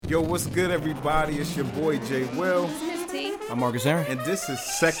Yo, what's good, everybody? It's your boy Jay Will, Miss T. I'm Marcus Aaron. and this is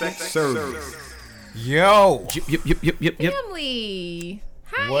Second Service. Yo, Yep. Family.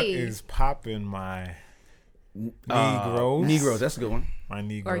 Hi. what is poppin', my Negroes? Negroes, that's a good one. My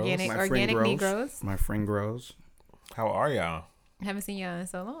Negroes. Organic. My friend grows. Negroes. My friend grows. How are y'all? Haven't seen y'all in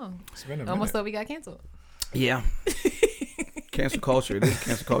so long. It's been a minute. Almost thought we got canceled. Yeah. Cancel culture. It is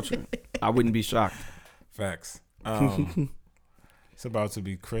cancel culture. I wouldn't be shocked. Facts. It's about to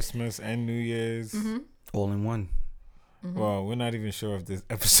be Christmas and New Year's. Mm-hmm. All in one. Well, we're not even sure if this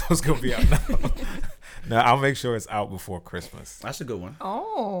episode's gonna be out now. No, I'll make sure it's out before Christmas. That's a good one.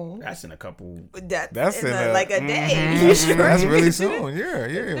 Oh. That's in a couple. That's in a- like a day. Mhm. You sure? That's really soon. Yeah,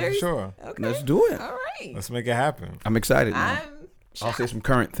 for Very- sure. Okay. Let's do it. All right. Let's make it happen. I'm excited now. I'm I'll say shocked. some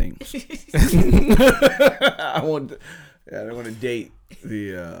current things. I don't want to date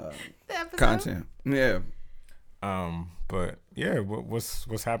the The episode? content. Yeah. But yeah,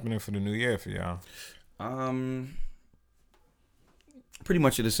 what's happening for the new year for y'all? Pretty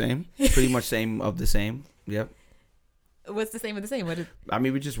much the same. Pretty much same of the same. Yep. What's the same with the same? What is? I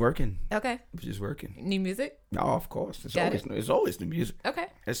mean, we're just working. Okay. We're just working. New music. Oh, of course. Got It's always new music. Okay.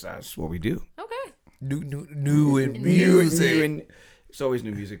 That's what we do. Okay. New and Music. It's always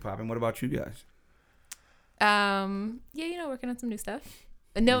new music popping. What about you guys? Yeah, working on some new stuff.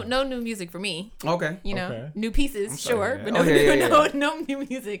 No new music for me. Okay. Okay. New pieces, sorry, sure, yeah. but no, Okay, yeah. no new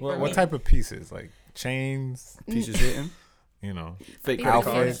music for What me. type of pieces? Like chains? Pieces hitting. Fake Fake credit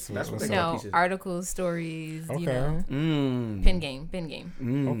outfits? cards. That's what What's they call No, pieces. articles, stories, Okay. Pin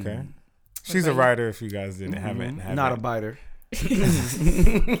game. Okay. She's a writer. If you guys didn't haven't Not a biter.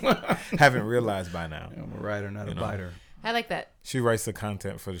 haven't realized by now. I'm a writer, not a You know. biter. I like that. She writes the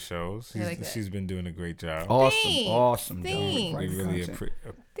content for the shows. I like that. She's been doing a great job. Awesome. Thanks. we really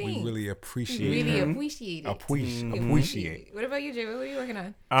appreciate Really her. appreciate it. Appreciate. What about you, Jay? What are you working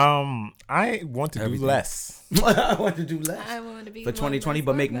on? I want to do Everything. less. I want to do less I want to be for 2020,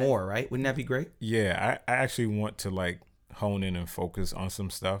 but make more. Right? Wouldn't that be great? Yeah, I actually want to like hone in and focus on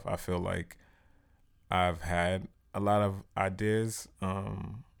some stuff. I feel like I've had a lot of ideas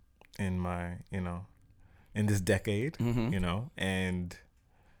in my in this decade, and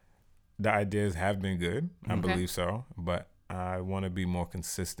the ideas have been good. I Okay. believe so, but I want to be more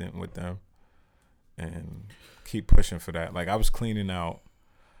consistent with them and keep pushing for that. Like I was cleaning out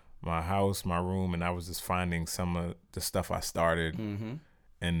my house, my room, and I was just finding some of the stuff I started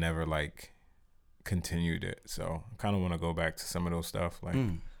and never like continued it. So I kind of want to go back to some of those stuff. Like,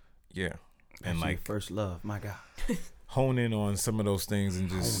 yeah. And That's like your first love, my God. hone in on some of those things and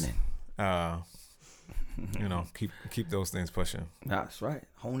just keep those things pushing. That's right.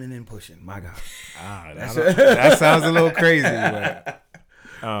 Honing and pushing, my God. That sounds a little crazy,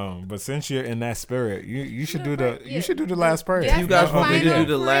 but since you're in that spirit, you should do the last prayer. Yes, You guys the want me to final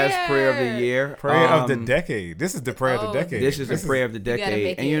do the last prayer of the year? Prayer of the decade. This is the prayer of the decade. This is the prayer of the gotta decade.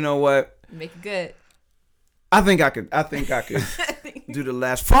 make And it- you know what? Make it good. I think I could do the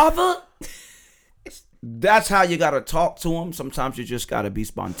last. Father, that's how you got to talk to him. Sometimes you just got to be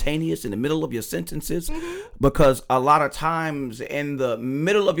spontaneous in the middle of your sentences because a lot of times in the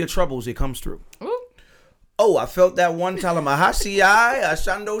middle of your troubles, it comes through. Ooh. Oh, I felt that one Talamahasi,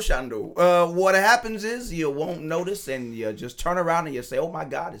 Shando. What happens is you won't notice and you just turn around and you say, oh my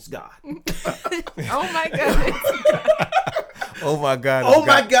God, it's God. Oh my God. Oh my God. Oh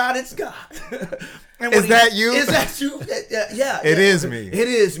my God, it's God. And Is when that you? Is that you? Yeah. It is me. It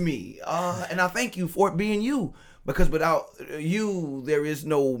is me. And I thank you for it being you. Because without you, there is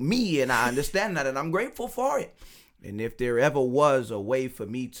no me. And I understand that. And I'm grateful for it. And if there ever was a way for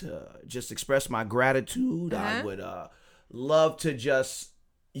me to just express my gratitude, I would love to just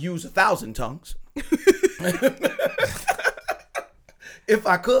use 1,000 tongues. If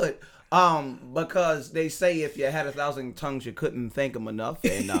I could. Because they say if you had 1,000 tongues, you couldn't thank them enough.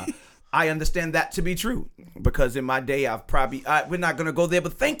 And I understand that to be true. Because in my day, we're not going to go there,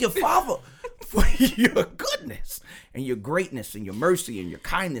 but thank you, Father, for your goodness and your greatness and your mercy and your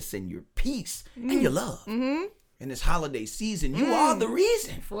kindness and your peace and your love. In this holiday season, you are the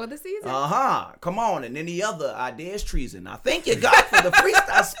reason. For the season. Come on. And any other idea is treason. I thank you, God, for the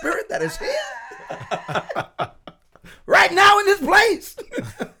freestyle spirit that is here. Right now in this place.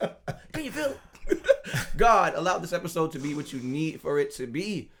 Can you feel it? God, allow this episode to be what you need for it to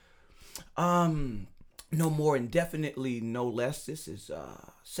be. No more indefinitely, no less. This is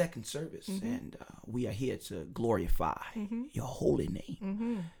second service, and we are here to glorify your holy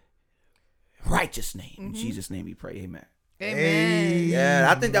name. Righteous name. In Jesus' name we pray. Amen. Amen. Yeah,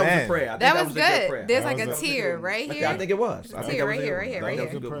 I think that was a prayer. I think That was a good good. prayer. There's That like was a tear right here. I think it was. I think Tear that was right a here, good right here, one. right That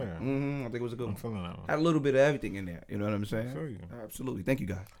was here. a good one. Prayer. I think it was a good I'm one. feeling that one. Had a little bit of everything in there. You know what I'm saying? I feel you. Absolutely. Thank you,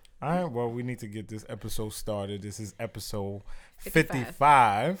 guys. All right. Well, we need to get this episode started. This is episode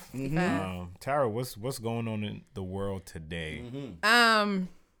 55. 55. Tara, what's going on in the world today?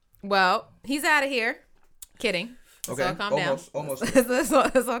 Well, he's out of here. Kidding. Okay, So calm down. almost. Let's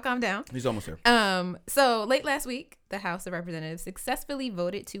all calm down. He's almost here. So late last week, the House of Representatives successfully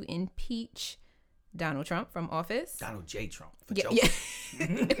voted to impeach Donald Trump from office. Donald J. Trump. For Yeah, Joker.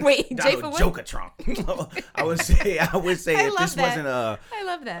 yeah. Wait, J for Donald what? Joker Trump. I would say I if this love that. wasn't I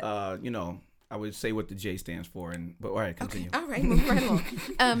love that. I would say what the J stands for. But all right, continue. All right, moving right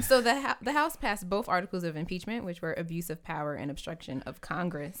along. So the House passed both articles of impeachment, which were abuse of power and obstruction of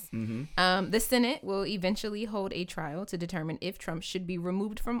Congress. The Senate will eventually hold a trial to determine if Trump should be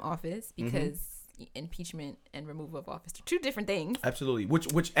removed from office because impeachment and removal of office are two different things. Absolutely.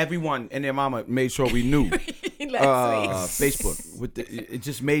 Which everyone and their mama made sure we knew. Facebook with it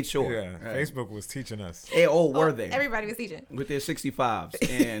just made sure. Yeah, Facebook was teaching us. They all were there Everybody was teaching. with their 65s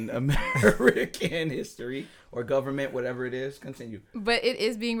and American history or government, whatever it is. Continue. But it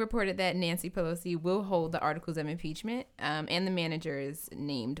is being reported that Nancy Pelosi will hold the articles of impeachment, and the manager is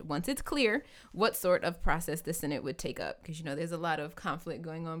named once it's clear what sort of process the Senate would take up. Because, there's a lot of conflict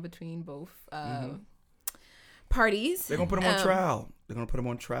going on between both parties. They're gonna put him on trial. They're gonna put him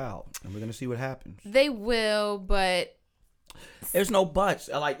on trial, and we're gonna see what happens. They will, but There's no buts.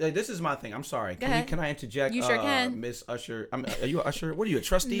 Like this is my thing. I'm sorry. ahead. Can I interject? You sure can. Miss Usher. Are you an usher? What are you, a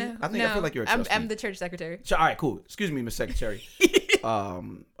trustee? no, I feel like you're a trustee. I'm the church secretary. All right, cool. Excuse me, Miss Secretary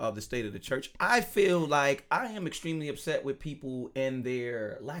of the state of the church. I feel like I am extremely upset with people and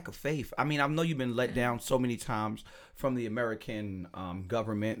their lack of faith. I mean, I know you've been let down so many times from the American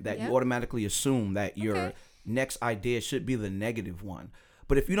government that you automatically assume that your next idea should be the negative one.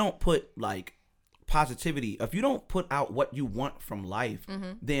 But if you don't put positivity, if you don't put out what you want from life,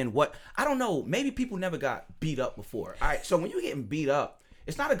 then what? I don't know. Maybe people never got beat up before. All right, so when you're getting beat up,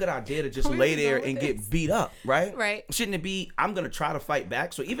 it's not a good idea to just lay there and get beat up, right? Right. Shouldn't it be, I'm going to try to fight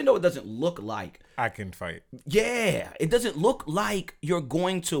back? So even though it doesn't look like, I can fight. it doesn't look like you're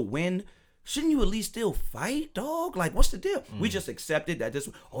going to win, shouldn't you at least still fight, dog? Like, what's the deal? We just accepted that this,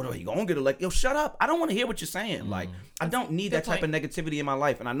 no, you're going to get elected. Yo, shut up. I don't want to hear what you're saying. Like, I don't need that type of negativity in my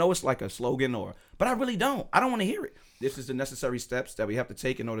life. And I know it's like a slogan but I really don't. I don't want to hear it. This is the necessary steps that we have to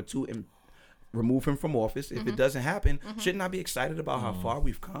take in order to remove him from office. If it doesn't happen, shouldn't I be excited about how far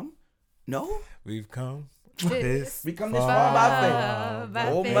we've come? No? We've come We come this far by faith.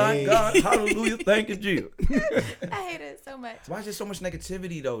 Oh my God. Hallelujah. Thank you, Jesus. I hate it so much. Why is there so much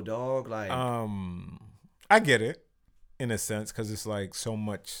negativity though, dog? Like, I get it in a sense because it's like so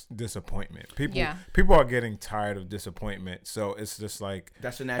much disappointment. Yeah. People are getting tired of disappointment, so it's just like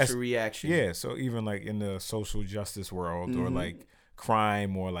that's a natural reaction. Yeah, so even like in the social justice world or like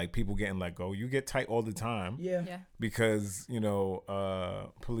crime or like people getting let go, you get tight all the time. Yeah. Because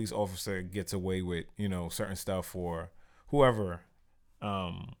police officer gets away with certain stuff or whoever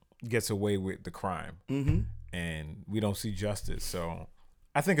gets away with the crime, and we don't see justice. So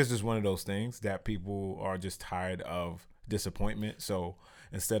I think it's just one of those things that people are just tired of disappointment. So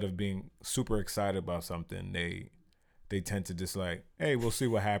instead of being super excited about something, they tend to just like, hey, we'll see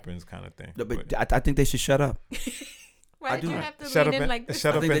what happens kind of thing. But I think they should shut up. Why I did do. you have to Shut lean up in like this?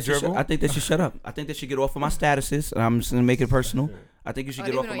 shut up and dribble. I think they should shut up. I think they should get off of my statuses. I'm just gonna make it personal. I think you should Oh,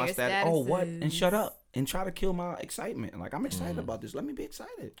 get they off went of on my your status. Oh, what? And statuses. shut up and try to kill my excitement. Like, I'm excited about this. Let me be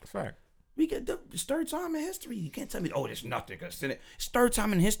excited. Fact. We get it's third time in history. You can't tell me, oh, there's nothing. It's third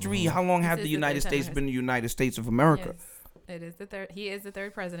time in history. How long have This the is the United third time in States been the United States of America? Yes, it is the third. He is the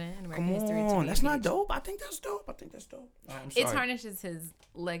third president in American Come history. to on, be that's not impeached. dope. I think that's dope. I'm sorry. It tarnishes his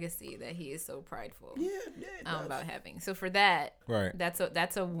legacy that he is so prideful Yeah, it does. about having. So for that, Right. that's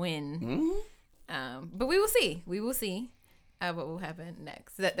a win. Mhm. But we will see. We will see what will happen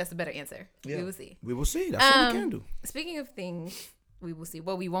next. That's a better answer. Yeah. We will see. We will see. That's what we can do. Speaking of things we will see,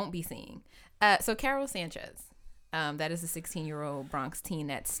 well, we won't be seeing. So Carol Sanchez, that is a 16-year-old Bronx teen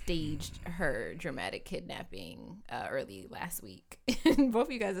that staged her dramatic kidnapping early last week. Both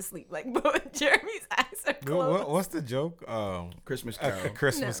of you guys asleep. Like, both Jeremy's eyes are closed. What's the joke? Christmas A Carol.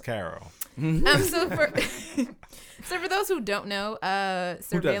 Christmas Carol. So for those who don't know,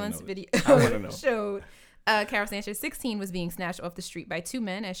 surveillance know video I wanna know. showed Carol Sanchez, 16, was being snatched off the street by two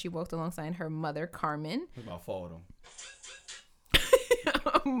men as she walked alongside her mother, Carmen. What about fall with them?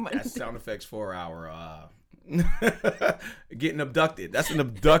 On Monday. That's sound effects for our getting abducted. That's an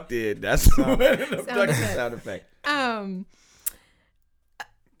abducted. That's an abducted effect. sound effect.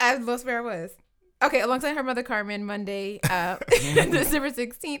 I lost where I was. Okay, alongside her mother, Carmen, Monday, December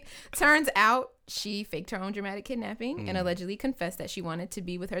 16th. Turns out she faked her own dramatic kidnapping and allegedly confessed that she wanted to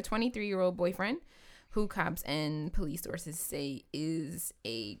be with her 23-year-old boyfriend, who cops and police sources say is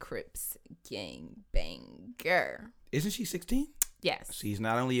a Crips gang banger. Isn't she 16? Yes. He's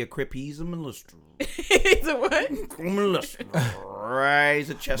not only a Crip, he's a molester. He's a what? Molester. Right, he's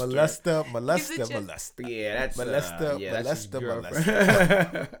a Chester. Molester. Yeah, that's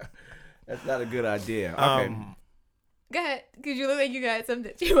molester. That's not a good idea. Okay. Go ahead, because you look like you got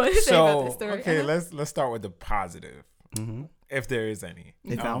something you want to say about this story. Okay, let's start with the positive, if there is any.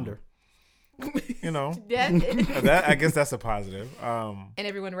 They found her. You know, Yeah. that I guess that's a positive. And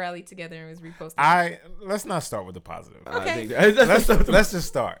everyone rallied together and was reposting. Let's not start with the positive. Okay. Let's just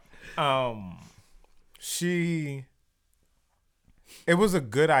start. It was a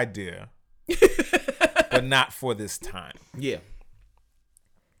good idea, but not for this time. Yeah.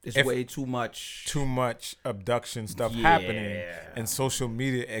 It's way too much. Too much abduction stuff happening, and social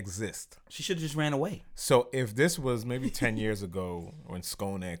media exists. She should have just ran away. So if this was maybe 10 years ago when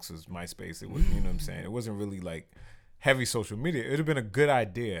SconeX was MySpace, it was, you know what I'm saying? It wasn't really like heavy social media. It would have been a good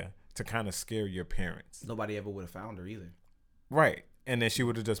idea to kind of scare your parents. Nobody ever would have found her either. Right. And then she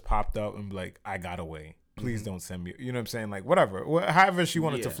would have just popped up and be like, I got away. Please don't send me. You know what I'm saying? Like, whatever. However she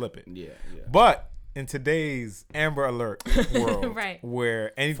wanted to flip it. Yeah. But in today's Amber Alert world, Right.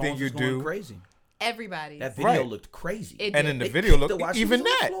 where anything Phones you was going do, crazy. Everybody. That video Right. looked crazy. It and did. in the They video, kicked her look, while she even was on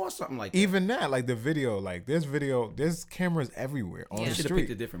the that, floor or something like that. even that, like the video, like there's cameras everywhere on Yeah. They the should have picked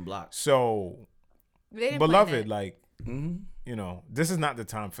a street. different block. So, They didn't plan beloved, that. like, you know, this is not the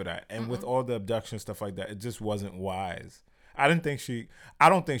time for that. And with all the abduction stuff like that, it just wasn't wise. I don't think she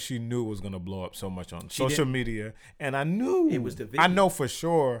knew it was gonna blow up so much on social media. And I knew It was the video. I know for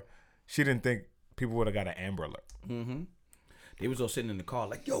sure she didn't think people would have got an Amber Alert. They was all sitting in the car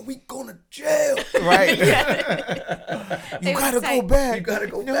like, yo, we going to jail. Right. They You was gotta go tight. back. You gotta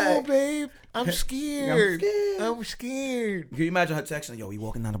go no, back. babe. I'm scared. scared. I'm scared. Can you imagine her texting, yo, we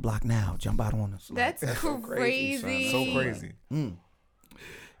walking down the block now. Jump out on us. Like, That's crazy. son. So crazy.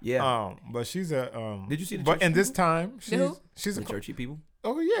 Yeah. But she's a Did you see the But church in this people? time, Who? she's a The churchy people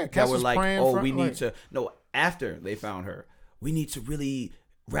Oh yeah, that Cass were was like, praying oh, for, we need like, to. No, after they found her, we need to really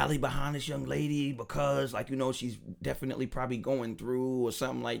rally behind this young lady because, like, you know, she's definitely probably going through or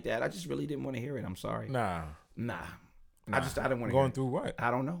something like that. I just really didn't want to hear it. I'm sorry. Nah. I didn't want to Going hear through what? it.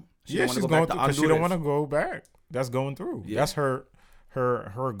 I don't know. Yeah, don't she's wanna going go through back to because she don't want to Honduras. go back. That's going through. Yeah. That's her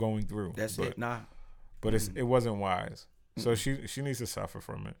going through. That's but, it. Nah. But it wasn't wise. So she needs to suffer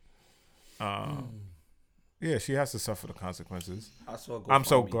from it. Yeah, she has to suffer the consequences. I saw I'm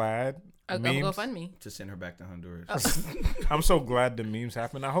so GoFundMe glad. A memes. GoFundMe. to send her back to Honduras. I'm so glad the memes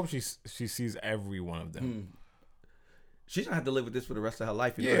happen. I hope she sees every one of them. She's gonna have to live with this for the rest of her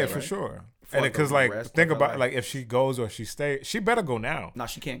life. You know Yeah, that, for right? sure. For And the because like rest think of her about life. like if she goes or she stays, she better go now. No,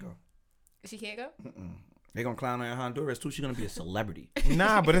 she can't go. She can't go? They're gonna clown her in Honduras too. She's gonna be a celebrity.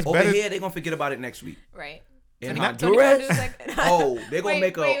 Nah, but it's Over better. here, they're gonna forget about it next week. Right. In Tony Honduras, Honduras, like- oh, they're gonna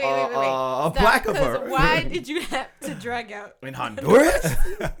make wait. a Stop, plaque of 'cause her. Why did you have to drag out? In Honduras?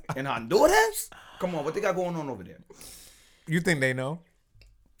 In Honduras? Come on, what they got going on over there? You think they know?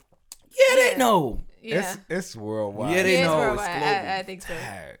 Yeah, they know. Yeah. It's worldwide. Yeah, they It's know. worldwide. It's global. I think so.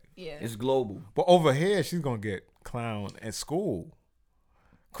 Dang. Yeah. It's global. But over here, she's gonna get clowned at school.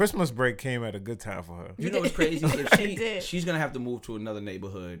 Christmas break came at a good time for her. You know what's crazy? It did. If she's gonna have to move to another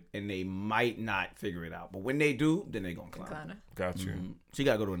neighborhood, and they might not figure it out. But when they do, then they gonna clown. her. Clowner. Got you. She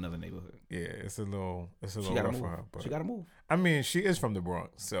gotta go to another neighborhood. Yeah, it's a little She rough gotta for move. her. But She gotta move. I mean, she is from the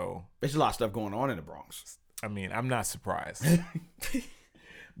Bronx, so There's a lot of stuff going on in the Bronx. I mean, I'm not surprised.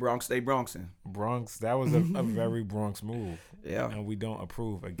 Bronx, stay Bronxing. Bronx, that was a very Bronx move. Yeah. And we don't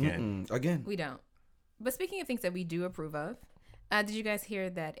approve again. Again. We don't. But speaking of things that we do approve of, did you guys hear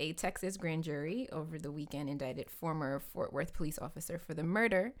that a Texas grand jury over the weekend indicted former Fort Worth police officer for the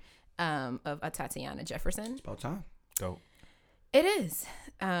murder of Tatiana Jefferson? About time. Dope. It is.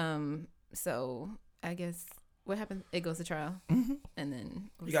 So I guess what happened? It goes to trial, and then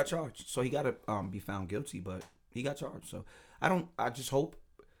He got charged, so he got to be found guilty. But he got charged, so I just hope.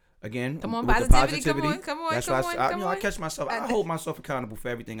 Again, Come on, with the positivity, come on, That's come why on, I come I on. catch myself. I hold myself accountable for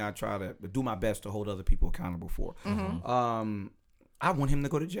everything I try to do my best to hold other people accountable for. I want him to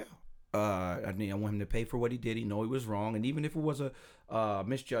go to jail. I want him to pay for what he did. He know he was wrong, and even if it was a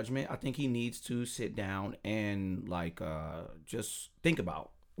misjudgment, I think he needs to sit down and just think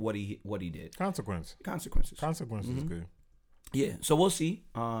about what he did. Consequences is good. Yeah, so we'll see.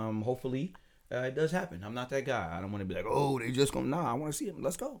 Hopefully, it does happen. I'm not that guy. I don't want to be like, oh, they just gonna. Nah, I want to see him.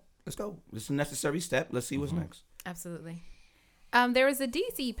 Let's go. This is a necessary step. Let's see what's next. absolutely. There is a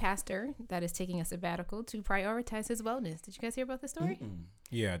DC pastor that is taking a sabbatical to prioritize his wellness. Did you guys hear about this story?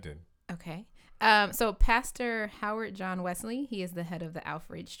 Yeah, I did. Okay. So Pastor Howard John Wesley, he is the head of the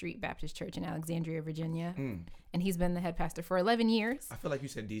Alfred Street Baptist Church in Alexandria, Virginia. And he's been the head pastor for 11 years. I feel like you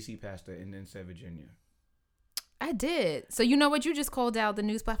said DC pastor and then said Virginia. I did. So you know what? You just called out the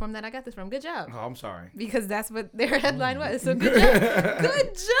news platform that I got this from. Good job. Oh, I'm sorry. Because that's what their headline was. So good job.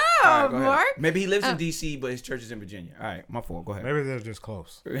 Good job, All right, Mark. Maybe he lives in DC, but his church is in Virginia. All right, my fault. Go ahead. Maybe they're just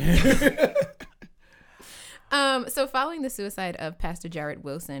close. So following the suicide of Pastor Jarrett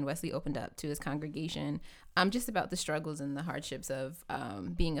Wilson, Wesley opened up to his congregation just about the struggles and the hardships of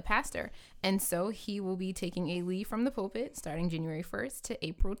being a pastor. And so he will be taking a leave from the pulpit starting January 1st to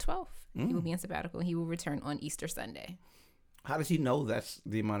April 12th. He will be in sabbatical. He will return on Easter Sunday. How does he know that's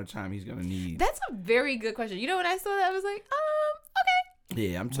the amount of time he's going to need? That's a very good question. You know, when I saw that, I was like, okay.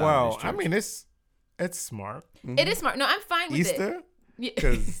 Yeah, I'm tired of Well, this church. I mean, it's smart. It is smart. No, I'm fine with it. Easter, Yeah.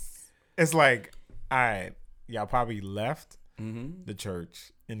 because it's like, all right, y'all probably left the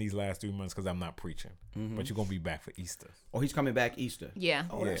church in these last 3 months because I'm not preaching, but you're gonna be back for Easter. Oh, he's coming back Easter. Yeah.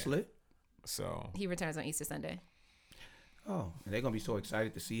 Oh, that's Yeah. lit. So He returns on Easter Sunday. Oh, and they're going to be so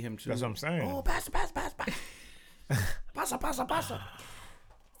excited to see him too. that's what I'm saying. Oh, pastor. Pastor. It's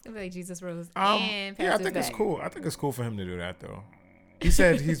gonna be like Jesus rose and Yeah, I Pastor's think it's back. cool. I think it's cool for him to do that though. He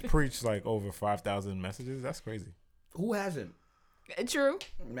said he's preached like over 5,000 messages. That's crazy. Who hasn't? True.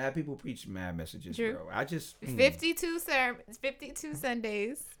 Mad people preach mad messages, True. bro. I just 52 sermons, 52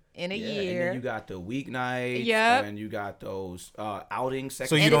 Sundays in a yeah, year. and then you got the weeknights. Yep. And you got those outings.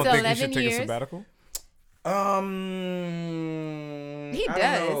 So you And don't it's think he 11 should take years. a sabbatical? He I don't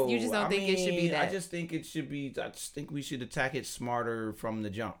does. know. You just don't think it should be that. I just think it should be. I just think we should attack it smarter from the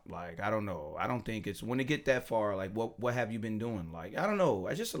jump. Like I don't know. I don't think it's when it get that far. Like what have you been doing? Like I don't know.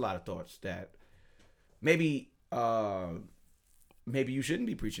 It's just a lot of thoughts that maybe maybe you shouldn't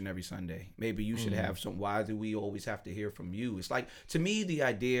be preaching every Sunday. Maybe you should have some. Why do we always have to hear from you? It's like to me the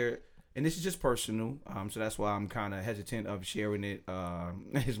idea. And this is just personal, so that's why I'm kind of hesitant of sharing it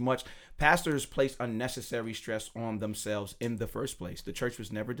as much. Pastors place unnecessary stress on themselves in the first place. The church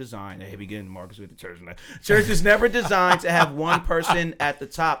was never designed. Hey, we getting Marcus with the church. Church is never designed to have one person at the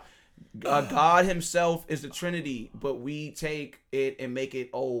top. God himself is the Trinity, but we take it and make it,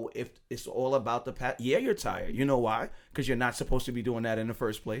 if it's all about the past. Yeah, you're tired. You know why? Because you're not supposed to be doing that in the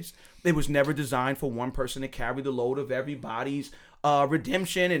first place. It was never designed for one person to carry the load of everybody's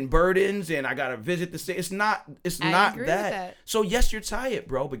redemption and burdens, and I gotta visit the city. It's not agree with that. that. So yes, you're tired,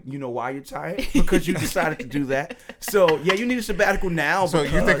 bro, but you know why you're tired? Because you decided to do that. So yeah, you need a sabbatical now. So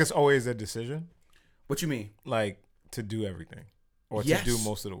you think it's always a decision, what you mean? like to do everything, or Yes. to do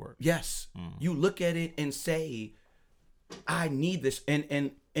most of the work? Yes. You look at it and say, I need this.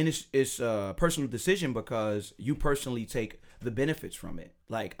 And it's a personal decision because you personally take the benefits from it.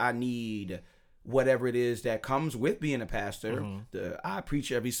 Like, I need whatever it is that comes with being a pastor. I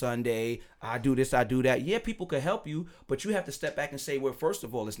preach every Sunday. I do this, I do that. Yeah, people could help you, but you have to step back and say, well, first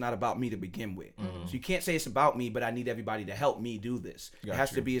of all, it's not about me to begin with. So you can't say it's about me, but I need everybody to help me do this. It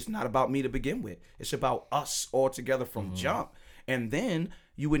has to be, it's not about me to begin with. It's about us all together from jump. And then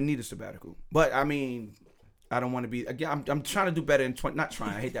you wouldn't need a sabbatical. But I mean, I don't want to be, again, I'm trying to do better in not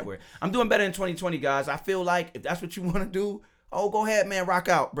trying, I hate that word. I'm doing better in 2020, guys. I feel like if that's what you want to do, go ahead, man, rock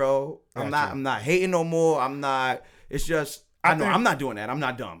out, bro. I'm not hating no more. I'm not, it's just, I know I'm not doing that. I'm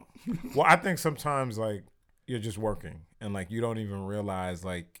not dumb. Well, I think sometimes like you're just working and like you don't even realize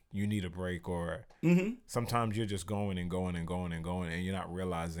like you need a break, or sometimes you're just going and going and going and going and you're not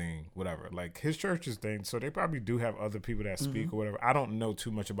realizing whatever. Like his church's thing, so they probably do have other people that speak or whatever. I don't know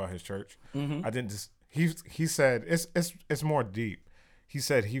too much about his church. I didn't just he said it's more deep. He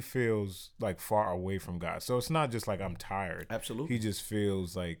said he feels like far away from God. So it's not just like I'm tired. Absolutely. He just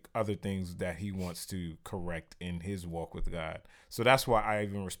feels like other things that he wants to correct in his walk with God. So that's why I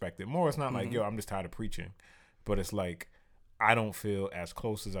even respect it more. It's not like, I'm just tired of preaching. But it's like I don't feel as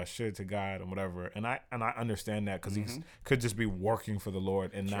close as I should to God and whatever. And I understand that because he could just be working for the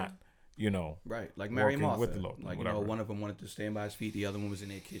Lord and not, Right, like Mary and working Martha. with the Lord, Like, whatever. one of them wanted to stand by his feet. The other one was in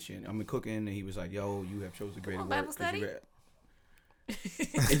their kitchen. Cooking, and he was like, yo, you have chosen greater on, work. Bible 'cause study. you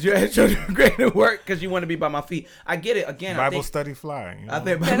you have chosen greater work because you want to be by my feet. I get it. Again, Bible study fly. I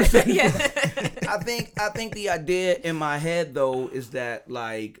think Bible study. Yeah. I think the idea in my head though is that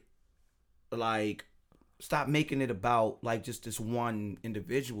like stop making it about like just this one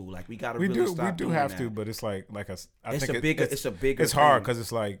individual. Like we gotta really stop. We do doing have that. to, but it's like I It's think a bigger. it's hard thing. because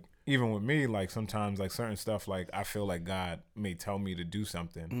it's like even with me, like sometimes like certain stuff, like I feel like God may tell me to do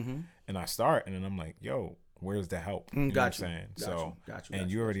something, and I start, and then I'm like, yo, where's the help? You know what I'm Got you. saying? Got you. Got you. And Got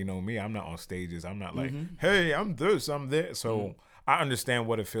you already know me. I'm not on stages. I'm not like, hey, I'm this, I'm that. So I understand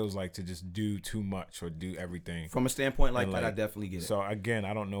what it feels like to just do too much or do everything. From a standpoint like And, that, I definitely get it. So again,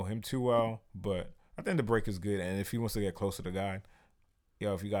 I don't know him too well, but I think the break is good. And if he wants to get closer to God,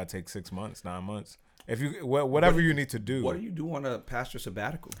 if you gotta take 6 months, 9 months, if you whatever you need to do. What do you do on a pastor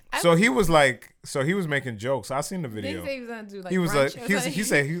sabbatical? So he was making jokes. I seen the video. Didn't say he was gonna do like He was brunch like or he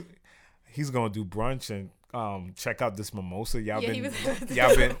said he's gonna do brunch and check out this mimosa y'all Yeah, he been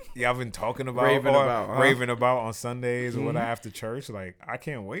was- y'all been talking about raving about on Sundays or whatever after church. Like, I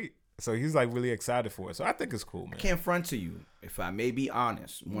can't wait. So he's like really excited for it. So I think it's cool, man. I can't front to you. If I may be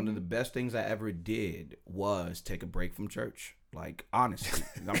honest, one of the best things I ever did was take a break from church. Like, honestly,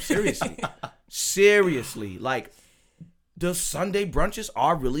 I'm seriously, like, the Sunday brunches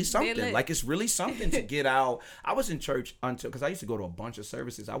are really something. Like, it's really something to get out. I was in church because I used to go to a bunch of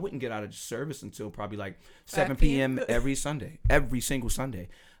services. I wouldn't get out of service until probably like 7 p.m. every Sunday, every single Sunday.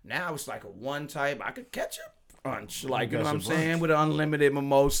 Now it's like a one type. I could catch a brunch, like, you know what I'm saying, with an unlimited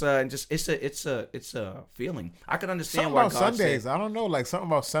mimosa, and just it's a feeling. I can understand Something why about God Sundays. said, I don't know. Like, something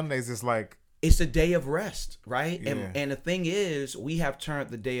about Sundays is like, it's a day of rest, right? Yeah. And the thing is, we have turned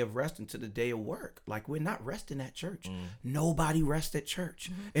the day of rest into the day of work. Like, we're not resting at church. Nobody rests at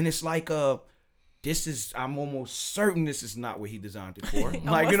church. And it's like I'm almost certain this is not what he designed it for.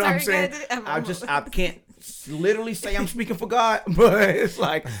 Like, you know what I'm saying? I can't literally say I'm speaking for God, but it's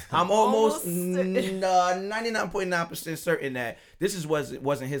like I'm almost 99.9% certain that this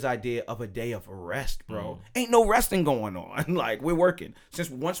wasn't his idea of a day of rest, bro. Ain't no resting going on. Like, we're working.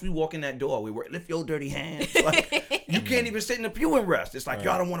 Once we walk in that door, we work. Lift your dirty hands. Like, you can't even sit in the pew and rest. It's like,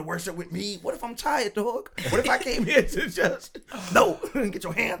 y'all don't want to worship with me. What if I'm tired, dog? What if I came here to just get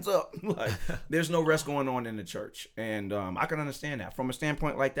your hands up? Like, there's no rest going on in the church, and I can understand that from a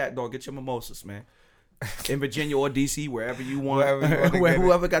standpoint like that. Dog, get your mimosas, man. In Virginia or DC, wherever you want,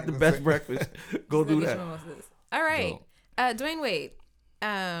 whoever got the best breakfast, go do that. All right, Dwayne Wade.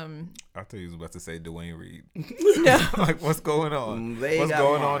 I thought you was about to say Dwayne Reed. No. Like, what's going on? They What's got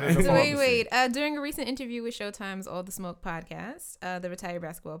going mine. on in the Dwayne pharmacy? Wade, during a recent interview with Showtime's All the Smoke podcast, the retired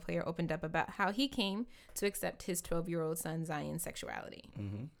basketball player opened up about how he came to accept his 12-year-old son Zion's sexuality.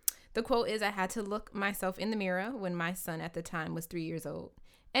 Mm-hmm. The quote is, "I had to look myself in the mirror when my son at the time was 3 years old.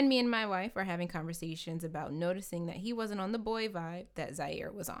 And me and my wife are having conversations about noticing that he wasn't on the boy vibe that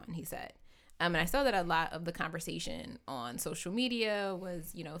Zaire was on," he said. And I saw that a lot of the conversation on social media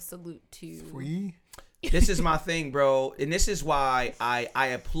was, salute to... Free? This is my thing, bro. And this is why I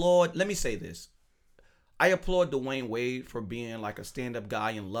applaud. Let me say this. I applaud Dwayne Wade for being like a stand-up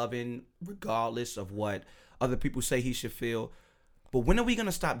guy and loving regardless of what other people say he should feel. But when are we going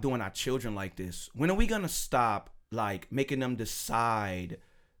to stop doing our children like this? When are we going to stop, like, making them decide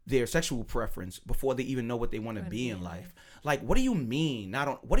their sexual preference before they even know what they want to be in life? Like, what do you mean?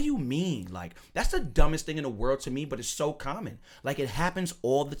 What do you mean? Like, that's the dumbest thing in the world to me, but it's so common. Like, it happens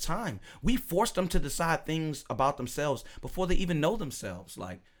all the time. We force them to decide things about themselves before they even know themselves.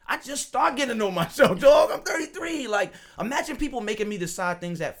 Like, I just start getting to know myself, dog. I'm 33. Like, imagine people making me decide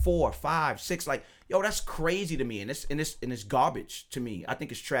things at 4, 5, 6. Like, yo, that's crazy to me, and it's garbage to me. I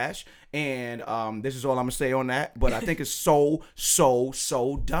think it's trash, and this is all I'm gonna say on that. But I think it's so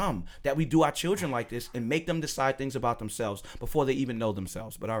dumb that we do our children like this and make them decide things about themselves before they even know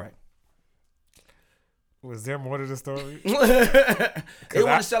themselves. But all right. Was there more to the story? They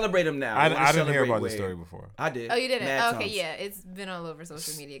want to celebrate him now. I They wanna didn't hear celebrate about Wade. this story before. I did. Oh, you didn't? Mad Okay, times. yeah. It's been all over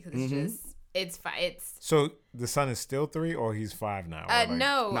social media because it's just... It's So the son is still 3 or he's 5 now? Or like-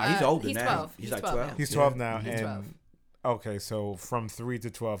 no. Nah, he's older he's now. 12. He's like 12. now. He's 12 now. He's and 12. Okay, so from 3 to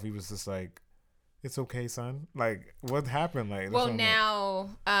 12, he was just like, "It's okay, son." Like, what happened? Like, Well,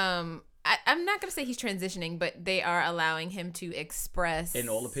 now, I'm not gonna say he's transitioning, but they are allowing him to express In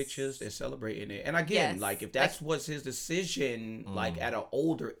all the pictures, they're celebrating it. And again, Yes. like, if that was his decision, like, at an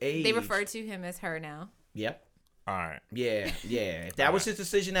older age. They refer to him as her now. Yep. all right. Yeah. If that was his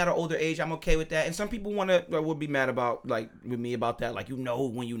decision at an older age, I'm okay with that. And some people would be mad about, like, with me about that. Like,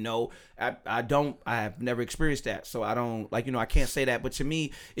 when you know. I have never experienced that. So I don't, like, I can't say that. But to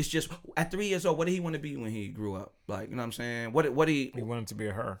me, it's just, at 3 years old, what did he want to be when he grew up? Like, you know what I'm saying? He wanted to be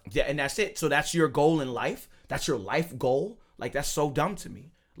a her. Yeah, and that's it. So that's your goal in life? That's your life goal? Like, that's so dumb to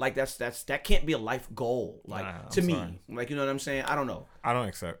me. Like, that can't be a life goal. Like, to me. sorry. Like, you know what I'm saying? I don't know. I don't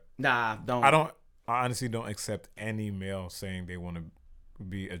accept. Nah, don't. I honestly don't accept any male saying they want to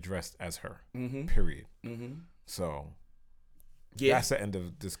be addressed as her. Mm-hmm. Period. Mm-hmm. So Yeah. that's the end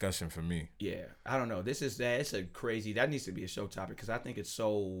of discussion for me. Yeah, I don't know. It's a crazy. That needs to be a show topic because I think it's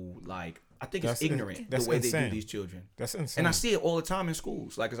so, like, I think it's ignorant that's the way they insane. do these children. That's insane. And I see it all the time in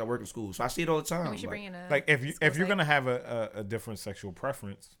schools, like, because I work in schools, so I see it all the time. We should like, bring in a like if school you're site. gonna have a different sexual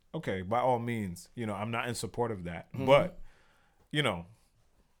preference, okay, by all means, I'm not in support of that. Mm-hmm. But you know,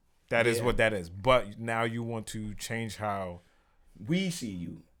 that is Yeah. what that is. But now you want to change how We see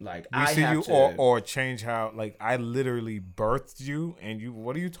you. Like we I see have you, to, or change how, like, I literally birthed you, and you.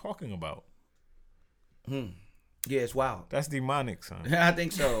 What are you talking about? yeah, it's wild. That's demonic, son. I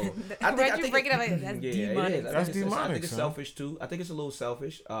think so. Why'd you break it up like that? That's Yeah, demonic. it is. That's I demonic, think it's son. selfish too. I think it's a little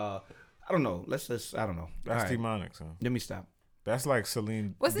selfish. I don't know. I don't know. That's All right. demonic, son. Let me stop. That's like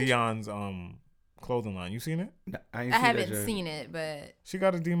Celine Wasn't Dion's clothing line. You seen it? No, I haven't seen it, but She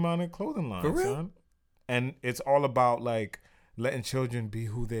got a demonic clothing line, For real? son. And it's all about like letting children be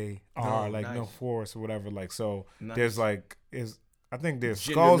who they are, like no nice. force or whatever. Like, so Nice. there's like I think there's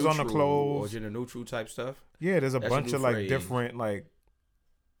Gender skulls on the neutral or clothes. gender neutral type stuff. Yeah, there's a That's a bunch new of like phrase. different like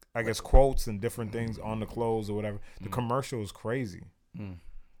I guess quotes and different things on the clothes or whatever. The commercial is crazy. Mm.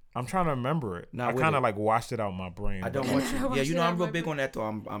 I'm trying to remember it. Not I with kind it. of like washed it out my brain. I don't but- want I you. Yeah, watched you it know on I'm real my big on that though.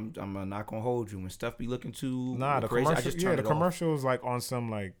 I'm not gonna hold you when stuff be looking too Nah, the crazy. I commercial. just Yeah, turn the it off. commercial is like on some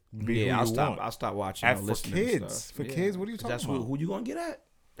like be Yeah, who I'll you stop. want. I'll stop watching. At or for listening to kids. stuff. For kids, what are you 'Cause that's talking about? who you gonna get at.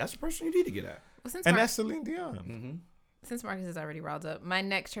 That's the person you need to get at. well, And that's Celine Dion. Mm-hmm. since Marcus is already riled up, my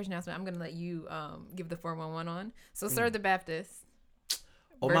next church announcement, I'm gonna let you give the 411 on. So, Mm. Sir the Baptist.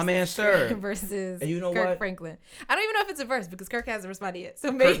 Oh, my man, Sir. Versus And you know Kirk what? Franklin. I don't even know if it's a verse because Kirk hasn't responded yet. So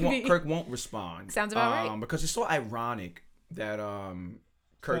Kirk maybe won't respond. Sounds about right. Because it's so ironic that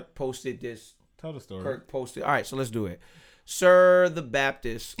Kirk posted this. Tell the story. Kirk posted. All right, so let's do it. Sir the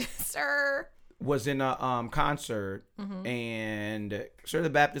Baptist Sir. was in a concert, and Sir the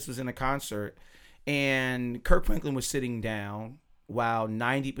Baptist was in a concert, and Kirk Franklin was sitting down while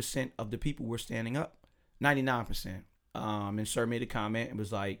 90% of the people were standing up, 99%. And Sir made a comment and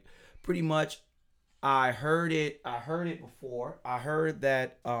was like, pretty much, I heard it before. I heard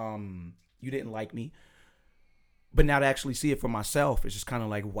that you didn't like me. But now to actually see it for myself, it's just kind of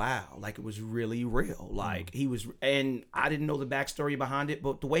like, wow, like it was really real. Like he was, and I didn't know the backstory behind it,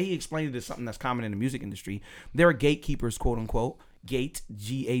 but the way he explained it is something that's common in the music industry. There are gatekeepers, quote unquote, gate,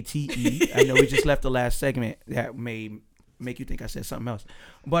 G-A-T-E. I know we just left the last segment that may make you think I said something else.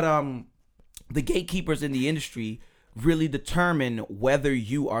 But the gatekeepers in the industry really determine whether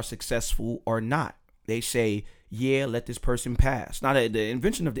you are successful or not. They say, yeah, let this person pass. Now, the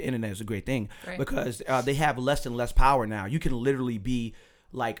invention of the internet is a great thing Right. because they have less and less power now. You can literally be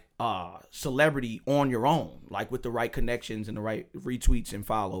like a celebrity on your own, like with the right connections and the right retweets and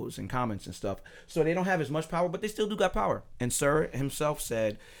follows and comments and stuff. So they don't have as much power, but they still do got power. And Sir himself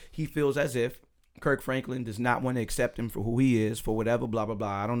said he feels as if Kirk Franklin does not want to accept him for who he is, for whatever, blah, blah,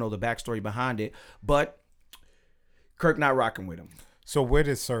 blah. I don't know the backstory behind it, but Kirk not rocking with him. So where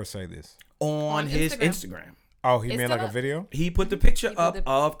did Sir say this? On his Instagram. Instagram. Oh, he It's made like still a up. video. He put the picture put up the-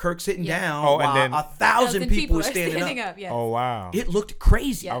 of Kirk sitting Yeah. down Oh, and while then- 1,000 people were are standing up. Yes. Oh wow, It looked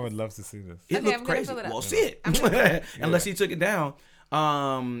crazy. Yeah. I would love to see this. It Okay, looked I'm gonna crazy. pull it up. Well, see it. I'm gonna- Unless he took it down.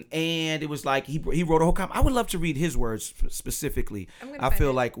 And it was like he wrote a whole comment. I would love to read his words specifically. I'm gonna I find feel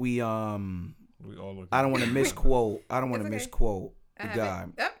it. like we We all look. I don't want to misquote. I don't want to It's okay. misquote I the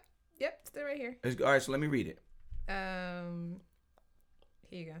have guy. it. Yep, still right here. All right, so let me read it.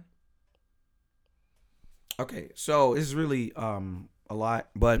 Here you go. Okay, so this is really a lot,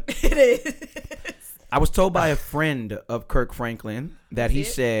 but It is. I was told by a friend of Kirk Franklin that he Is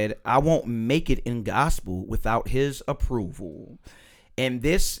it? said, I won't make it in gospel without his approval. And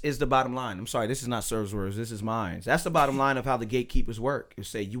this is the bottom line. I'm sorry, this is not Sir's words. This is mine. That's the bottom line of how the gatekeepers work. You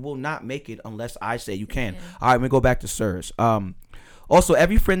say, you will not make it unless I say you can. All right, let me go back to Sir's. Also,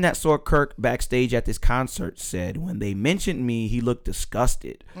 every friend that saw Kirk backstage at this concert said when they mentioned me, he looked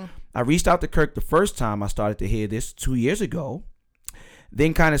disgusted. I reached out to Kirk the first time I started to hear this 2 years ago,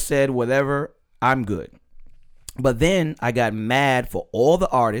 then kind of said, whatever, I'm good. But then I got mad for all the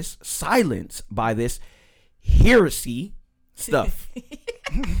artists silenced by this heresy stuff.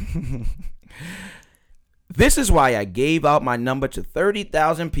 This is why I gave out my number to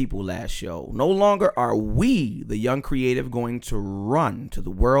 30,000 people last show. No longer are we, the young creative, going to run to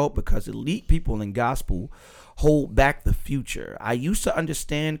the world because elite people in gospel hold back the future. I used to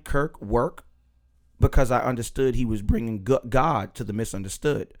understand Kirk work because I understood he was bringing God to the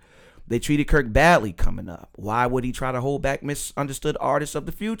misunderstood. They treated Kirk badly coming up. Why would he try to hold back misunderstood artists of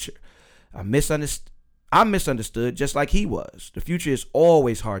the future? I'm misunderstood just like he was. The future is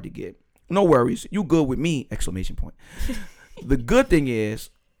always hard to get. No worries. You good with me, exclamation point. The good thing is,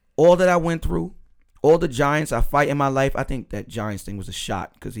 all that I went through, all the giants I fight in my life, I think that Giants thing was a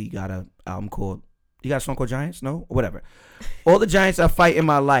shot because he got a album called, you got a song called Giants? No? Or whatever. All the giants I fight in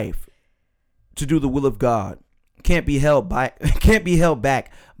my life to do the will of God can't be held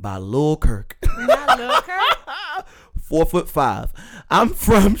back by Lil Kirk. Not Lil Kirk. 4'5". I'm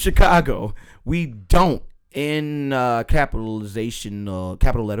from Chicago. We don't in capitalization,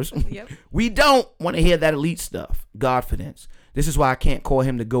 capital letters. Yep. We don't want to hear that elite stuff. Godfidence. This is why I can't call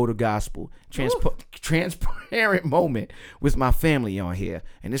him the go-to gospel. Transparent moment with my family on here.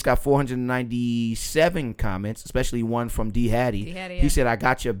 And this got 497 comments, especially one from D. Hattie. D. Hattie, He yeah. said, I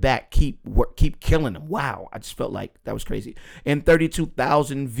got your back. Keep killing them. Wow. I just felt like that was crazy. And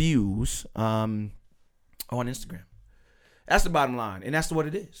 32,000 views on Instagram. That's the bottom line, and that's what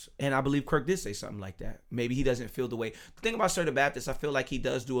it is. And I believe Kirk did say something like that. Maybe he doesn't feel the way. The thing about Sir the Baptist, I feel like he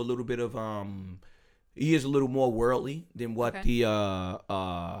does do a little bit of he is a little more worldly than what the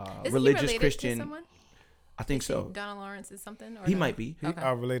Is religious he related Christian. to someone? I think so. Donald Lawrence is something? Or He no? might be. He Okay.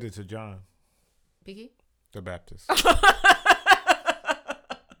 are related to John Biggie? the Baptist. I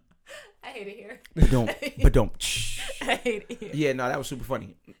hate it here. But don't. I hate it here. Yeah, no, that was super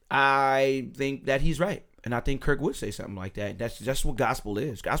funny. I think that he's right. And I think Kirk would say something like that. That's just what gospel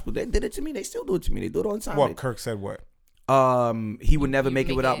is. Gospel, they did it to me. They still do it to me. They do it all the time. What Kirk said? What? He would never You make it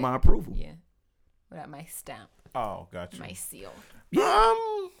make without it- my approval. Yeah. Without my stamp, Oh, gotcha. my seal.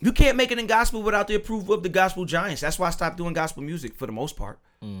 You can't make it in gospel without the approval of the gospel giants. That's why I stopped doing gospel music for the most part.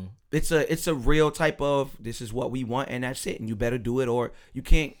 It's a real type of this is what we want and that's it. And you better do it or you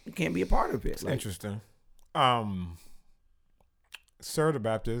can't be a part of it. Like, Interesting. Sir the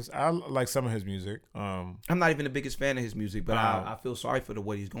Baptist, I like some of his music. I'm not even the biggest fan of his music, but I feel sorry for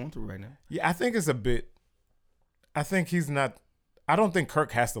what he's going through right now. Yeah, I think it's a bit. I think he's not. I don't think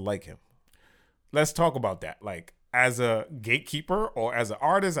Kirk has to like him. Let's talk about that. Like as a gatekeeper or as an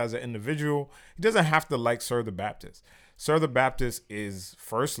artist, as an individual, he doesn't have to like Sir the Baptist. Sir the Baptist is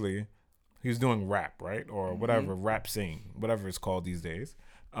firstly, he's doing rap, right, or whatever rap sing, whatever it's called these days.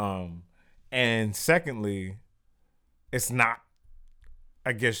 And secondly, it's not.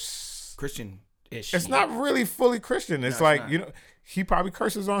 I guess Christian-ish. it's not really fully Christian. It's it's like, not. you know, he probably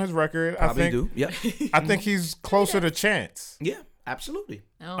curses on his record. Probably I think do. Yep. I think he's closer to Chance. Yeah, absolutely.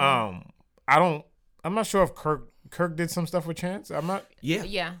 Oh. I'm not sure if Kirk did some stuff with Chance. I'm not. Yeah.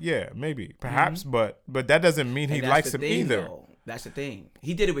 Yeah. Yeah, maybe, perhaps, but that doesn't mean he And that's likes the him thing, either. though. That's the thing.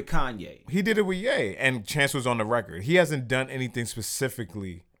 He did it with Kanye. He did it with Ye, and Chance was on the record. He hasn't done anything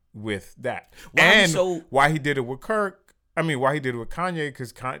specifically with that. Why he did it with Kirk? I mean, why he did it with Kanye?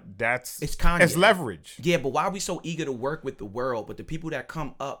 Because It's Kanye. It's leverage. Yeah, but why are we so eager to work with the world? But the people that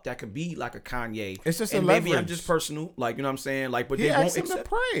come up that could be like a Kanye. It's just and a maybe I'm leverage. just personal, like you know what I'm saying. Like, but He they won't asked him accept. to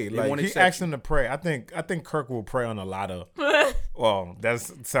pray. They Like won't he accept asked you. him to pray. I think Kirk will pray on a lot of. Well, that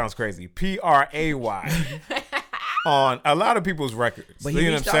sounds crazy. Pray on a lot of people's records. But you he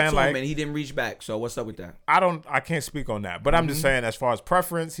know reached what I'm out saying? to Like him and he didn't reach back. So what's up with that? I can't speak on that, but I'm just saying as far as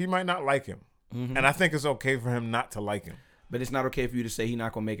preference, he might not like him, and I think it's okay for him not to like him. But it's not okay for you to say he's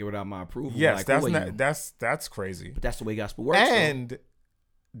not gonna make it without my approval. Yes, like, that's who are not you? that's crazy, But that's the way gospel works. and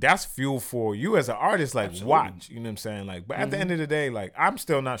that's fuel for you as an artist. Like Absolutely. watch, you know what I'm saying? Like, but at the end of the day, like I'm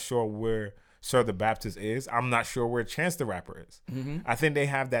still not sure where Sir the Baptist is. I'm not sure where Chance the Rapper is. I think they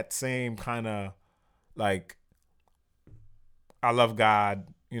have that same kind of like, I love God,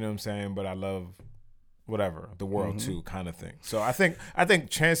 you know what I'm saying, but I love whatever the world too, kind of thing. So I think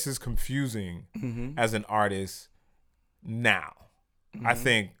Chance is confusing as an artist now. I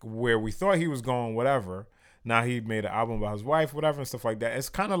think where we thought he was going, whatever. Now he made an album about his wife, whatever, and stuff like that. It's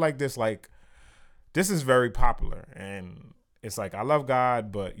kind of like this, like this is very popular, and it's like I love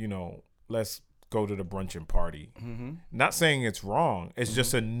God, but you know, let's go to the brunch and party. Not saying it's wrong. It's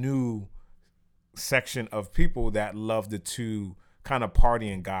just a new section of people that love the two kind of party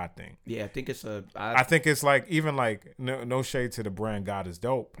and God thing. Yeah, I think it's I think it's like even like no shade to the brand God is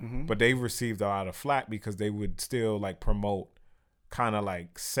Dope, but they received a lot of flack because they would still like promote kind of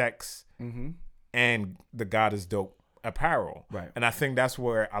like sex and the God is Dope apparel. Right. And I think that's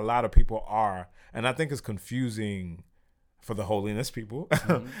where a lot of people are. And I think it's confusing for the holiness people.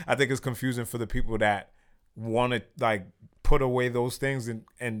 I think it's confusing for the people that want to like put away those things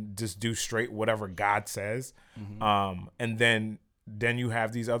and just do straight whatever God says. And then you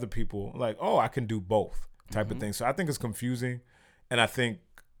have these other people like, oh, I can do both type of thing. So I think it's confusing. And I think,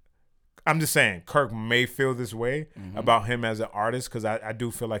 I'm just saying, Kirk may feel this way about him as an artist because I do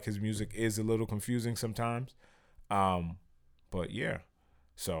feel like his music is a little confusing sometimes. But yeah,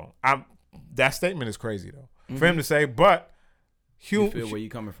 so that statement is crazy though for him to say. But you feel where you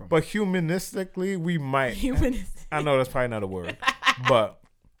coming from. But humanistically, we might. Humanistic. I know that's probably not a word, but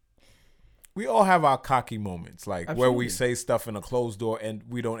we all have our cocky moments, like where we Absolutely. say stuff in a closed door and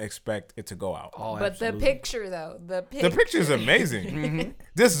we don't expect it to go out. Oh, But absolutely. the picture, though, the The picture's amazing.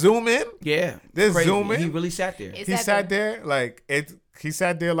 Just zoom in. Yeah, This crazy. zoom in. He really sat there. It's He at sat the- there like it. He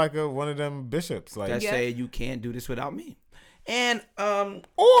sat there like one of them bishops. Like That Yeah. say you can't do this without me. And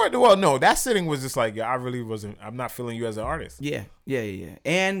no, that sitting was just like, I'm not feeling you as an artist. Yeah.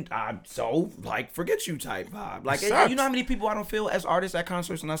 And so like forget you type vibe. Like Sucks. you know how many people I don't feel as artists at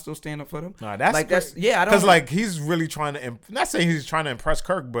concerts and I still stand up for them. Nah, that's like great. that's I don't because like he's really trying to not saying he's trying to impress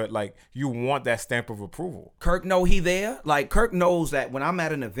Kirk, but like you want that stamp of approval. Kirk know he there. Like Kirk knows that when I'm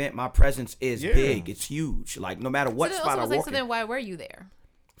at an event, my presence is big. It's huge. Like no matter what spot I walk so in. then why were you there?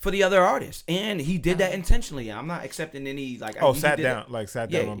 For the other artists, and he did that intentionally. I'm not accepting any like. Sat down down. He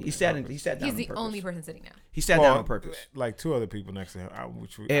sat down. He's on the purpose. only person sitting down. He sat down on purpose. Like two other people next to him,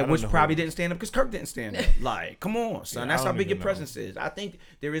 which probably didn't stand up because Kirk didn't stand up. Like, come on, son. That's how big your presence is. I think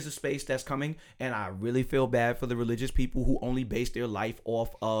there is a space that's coming, and I really feel bad for the religious people who only base their life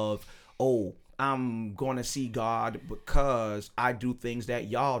off of, I'm going to see God because I do things that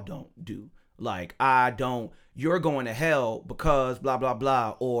y'all don't do. Like, you're going to hell because blah, blah,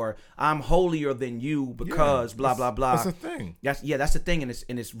 blah. Or I'm holier than you because blah, blah, blah. That's a thing. That's the thing.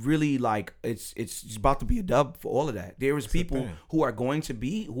 And it's really like, it's about to be a dub for all of that. There is people who are going to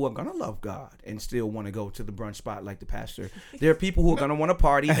love God and still want to go to the brunch spot like the pastor. There are people who are going to want to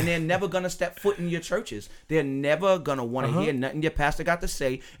party and they're never going to step foot in your churches. They're never going to want to hear nothing your pastor got to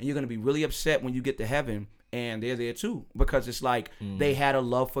say. And you're going to be really upset when you get to heaven and they're there too. Because it's like they had a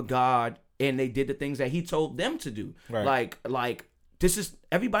love for God and they did the things that he told them to do. Right. Like this is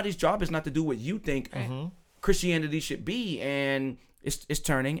everybody's job is not to do what you think Christianity should be, and it's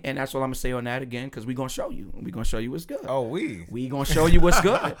turning. And that's all I'm gonna say on that again, because we're gonna show you. We're gonna show you what's good. We gonna show you what's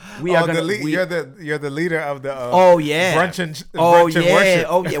good. We are gonna. You're the leader of the. Brunch and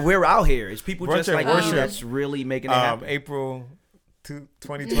worship. We're out here. It's people Brunch just and like worship. you that's really making it happen. April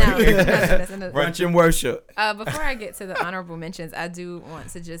 2020. No. Brunch and worship. Before I get to the honorable mentions, I do want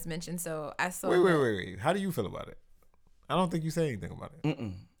to just mention. So I saw. Wait. How do you feel about it? I don't think you say anything about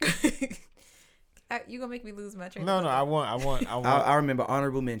it. You gonna make me lose my train? No. I want. I remember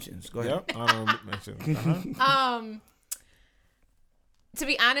honorable mentions. Go ahead. Yep. Honorable mentions. To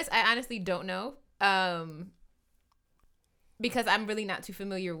be honest, I honestly don't know. Because I'm really not too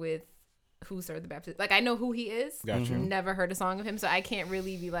familiar with who Sir the Baptist. Like I know who he is. Gotcha. Never heard a song of him, so I can't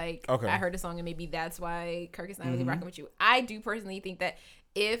really be like, okay, I heard a song and maybe that's why Kirk is not really rocking with you. I do personally think that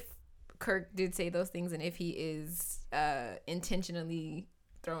if Kirk did say those things and if he is intentionally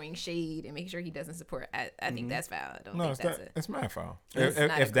throwing shade and making sure he doesn't support, I think that's foul. I don't think that's it's mad foul.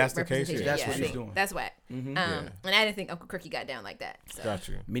 If that's the case, that's what he's doing. That's whack. And I didn't think Uncle Kirky got down like that. So. Got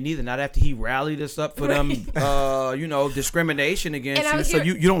you. Me neither. Not after he rallied us up for them, discrimination against you. So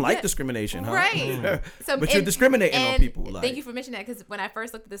you don't like discrimination, huh? Right. But you're discriminating on people. Like. Thank you for mentioning that, because when I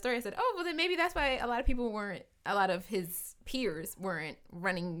first looked at the story, I said, oh, well, then maybe that's why a lot of his peers weren't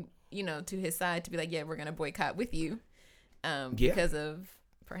running, to his side to be like, yeah, we're going to boycott with you because of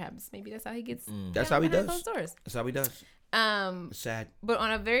perhaps maybe that's how he gets. That's how he does. That's how he does. It's sad. But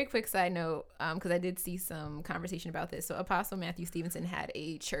on a very quick side note, because I did see some conversation about this. So Apostle Matthew Stevenson had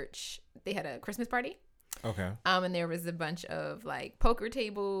a church. They had a Christmas party. Okay. And there was a bunch of like poker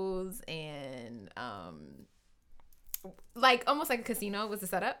tables and like almost like a casino was the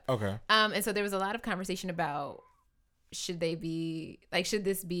setup. Okay. And so there was a lot of conversation about should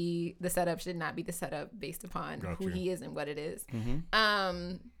this be the setup, should not be the setup based upon who he is and what it is.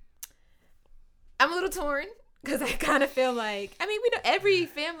 I'm a little torn because I kind of feel like, we know every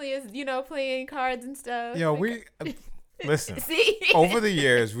family is, playing cards and stuff. Listen, see? Over the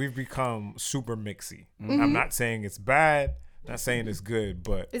years, we've become super mixy. I'm not saying it's bad, not saying it's good,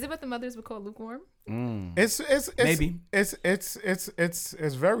 but is it what the mothers would call lukewarm? It's maybe it's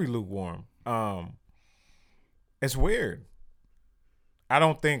very lukewarm. It's weird. I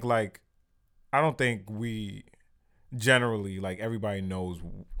don't think we generally, like, everybody knows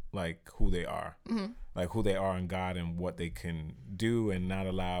like who they are, like who they are in God and what they can do and not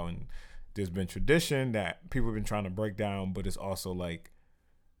allow. And there's been tradition that people have been trying to break down, but it's also like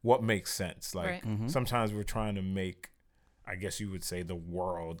what makes sense. Like sometimes we're trying to make, I guess you would say, the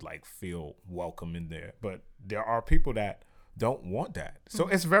world like feel welcome in there, but there are people that don't want that. So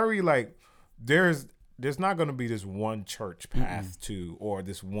it's very like there's not going to be this one church path to, or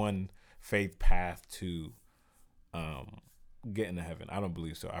this one faith path to get into heaven. I don't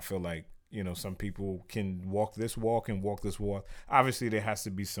believe so. I feel like, some people can walk this walk and walk this walk. Obviously, there has to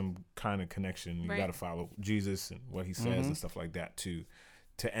be some kind of connection. You got to follow Jesus and what he says and stuff like that to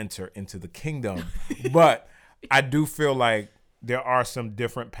enter into the kingdom. But I do feel like there are some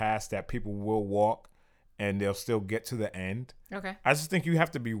different paths that people will walk and they'll still get to the end. Okay. I just think you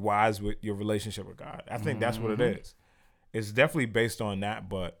have to be wise with your relationship with God. I think that's what it is. It's definitely based on that,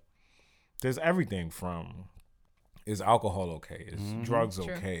 but there's everything from, is alcohol okay? Is drugs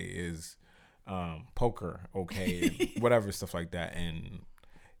okay? Is poker, okay, and whatever stuff like that, and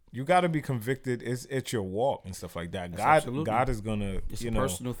you got to be convicted. It's your walk and stuff like that. God is gonna, it's a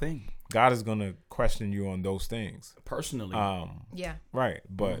personal thing. God is gonna question you on those things Personally, Yeah. right.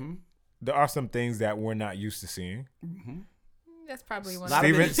 But there are some things that we're not used to seeing. That's probably one.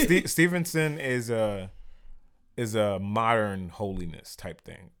 Stevenson is a modern holiness type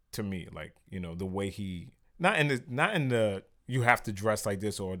thing to me. Like, the way he not in the you have to dress like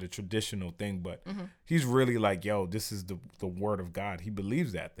this or the traditional thing, but he's really like, yo, this is the word of God. He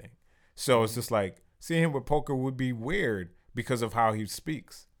believes that thing. So it's just like seeing him with poker would be weird because of how he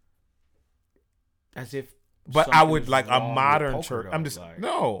speaks. As if. But I would like a modern poker, church. though. I'm just like,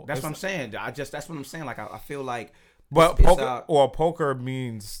 no. That's what I'm saying. That's what I'm saying. Like I feel like. But poker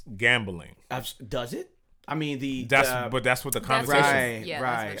means gambling. Does it? I mean but that's what the conversation. Right, Yeah,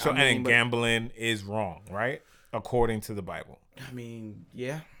 right. So gambling is wrong, right? According to the Bible. I mean,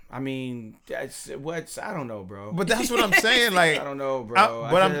 yeah. I mean, that's what's I don't know, bro. But that's what I'm saying. Like I don't know,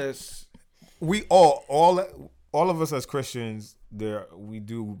 bro. We all of us as Christians, we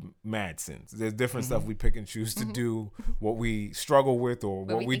do mad sins. There's different stuff we pick and choose to do, what we struggle with, or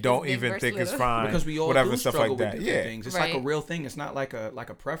what we don't even think is fine, because we all whatever do stuff struggle like that. with Yeah, things. It's like a real thing. It's not like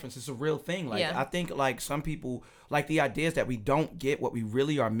a preference. It's a real thing. Like I think like some people like the ideas that we don't get what we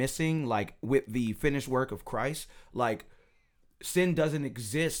really are missing, like with the finished work of Christ, like. Sin doesn't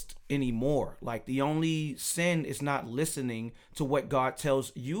exist anymore. Like the only sin is not listening to what God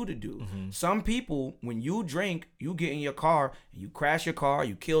tells you to do. Some people, when you drink, you get in your car, you crash your car,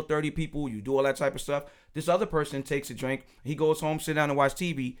 you kill 30 people, you do all that type of stuff. This other person takes a drink, he goes home, sit down and watch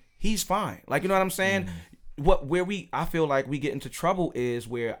TV. He's fine. Like, you know what I'm saying? I feel like we get into trouble is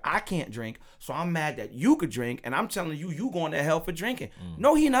where I can't drink, so I'm mad that you could drink, and I'm telling you going to hell for drinking.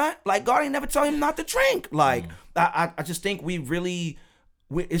 No, he not. Like, God ain't never tell him not to drink. Like, I just think it's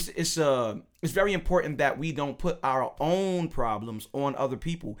very important that we don't put our own problems on other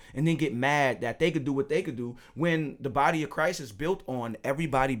people and then get mad that they could do what they could do when the body of Christ is built on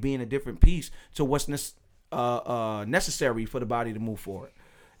everybody being a different piece to what's necessary for the body to move forward.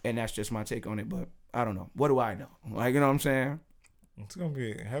 And that's just my take on it, but I don't know. What do I know? Like, you know what I'm saying?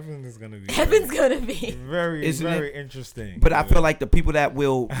 Heaven is gonna be very, very interesting. But I feel like the people that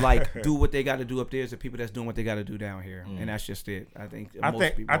will like do what they got to do up there is the people that's doing what they got to do down here, and that's just it. I think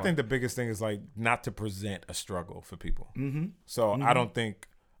the biggest thing is like not to present a struggle for people. So I don't think.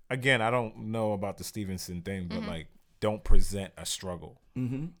 Again, I don't know about the Stevenson thing, but like, don't present a struggle.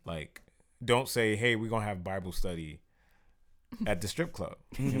 Like, don't say, "Hey, we're gonna have Bible study at the strip club."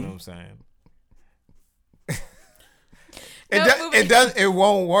 You know what I'm saying? It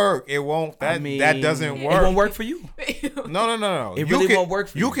won't work. It won't. That doesn't work. It won't work for you. No. It really won't work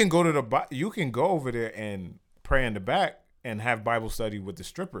for you. You can go to you can go over there and pray in the back and have Bible study with the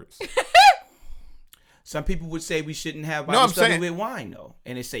strippers. Some people would say we shouldn't have Bible study with wine, though,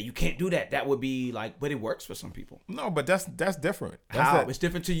 and they say you can't do that. That would be like, but it works for some people. No, but that's different. It's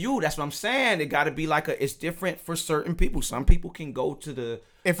different to you. That's what I'm saying. It got to be like it's different for certain people. Some people can go to the.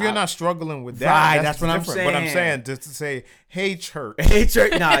 If you're not struggling with that, right, that's what different. I'm saying. But I'm saying just to say, hey church, no,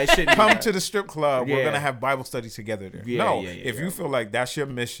 it shouldn't. Come to the strip club. Yeah. We're gonna have Bible study together there. Yeah, if you feel like that's your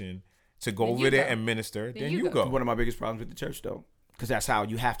mission to go over there and minister, then you go. One of my biggest problems with the church, though, because that's how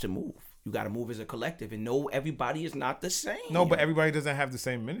you have to move. You got to move as a collective, and everybody is not the same. No, but everybody doesn't have the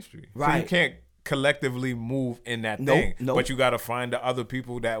same ministry, right? So you can't collectively move in that thing. But you got to find the other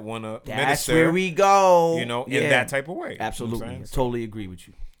people that want to minister. That's where we go. In that type of way. Absolutely, you know totally agree with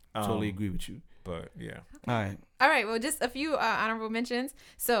you. Totally agree with you. But yeah. All right. Well, just a few honorable mentions.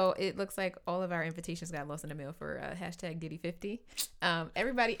 So it looks like all of our invitations got lost in the mail for hashtag Diddy50.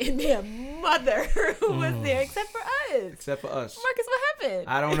 Everybody in their mother was there except for us. Marcus, what happened?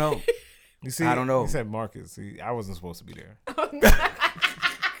 I don't know. You see, I don't know. You said Marcus. See, I wasn't supposed to be there.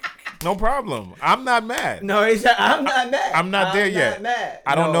 No problem. I'm not mad. No, he said, I'm not mad. I'm not there yet. Mad.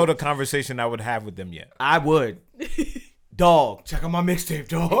 I don't know the conversation I would have with them yet. I would. Dog, check out my mixtape,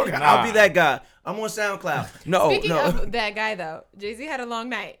 dog. Nah. I'll be that guy. I'm on SoundCloud. Speaking of that guy, though, Jay-Z had a long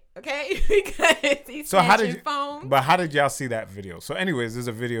night, okay? Because he's snatching phone. But how did y'all see that video? So anyways, there's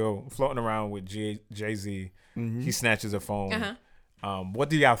a video floating around with Jay-Z. He snatches a phone. What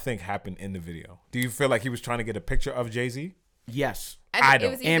do y'all think happened in the video? Do you feel like he was trying to get a picture of Jay-Z? Yes. I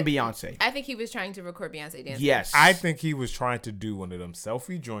don't. And Beyonce. I think he was trying to record Beyonce dancing. Yes. I think he was trying to do one of them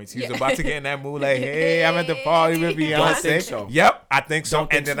selfie joints. He was about to get in that mood like, hey, I'm at the party with Beyonce. Don't think so. Yep, I think so.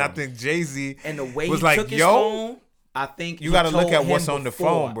 And then I think Jay-Z and the way was he like, took his phone, I think you got to look at what's on the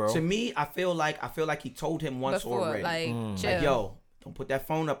phone, bro. To me, I feel like he told him once already. Chill. Like, yo, Don't put that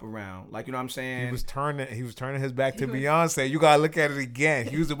phone up around. Like, you know what I'm saying? He was turning his back to Beyonce. You gotta look at it again.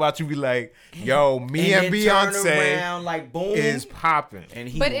 He was about to be like, "Yo, me and then Beyonce turn around, like, boom, is popping." and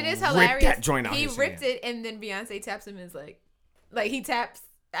he But it is ripped hilarious. that joint out He his ripped hand. it, and then Beyonce taps him. Is like he taps.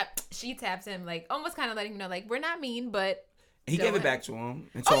 She taps him, like almost kind of letting him know, like, we're not mean, but He don't gave it have- back to him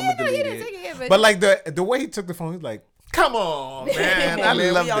and Oh told yeah, him to no, he delete didn't it. take it, But like the way he took the phone, he's like, "Come on, man, Come I on,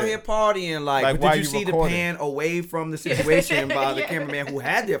 man, love we out here it." partying, like Like, but why did you you see the recording? pan away from the situation by the Yeah. cameraman who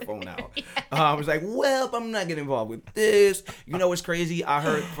had their phone out? I was like, well, I'm not getting involved with this. You know what's crazy? I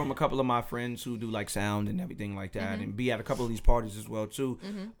heard from a couple of my friends who do like sound and everything like that, and be at a couple of these parties as well too.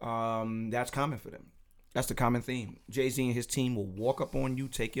 That's common for them. That's the common theme. Jay-Z and his team will walk up on you,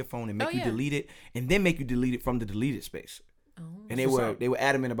 take your phone, and make Oh, you yeah. delete it, and then make you delete it from the deleted space. Oh. And they were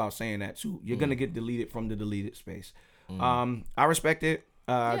adamant about saying that too. You're gonna get deleted from the deleted space. I respect it.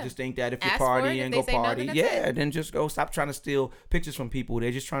 I Yeah. just think that if you're Ask for it. partying, If go they say no, party. then that's Yeah, it. then just go. Stop trying to steal pictures from people.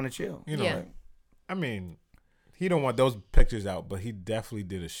 They're just trying to chill. You know, Yeah. I mean, he don't want those pictures out, but he definitely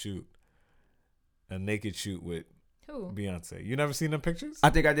did a naked shoot with Who? Beyonce. You never seen them pictures? I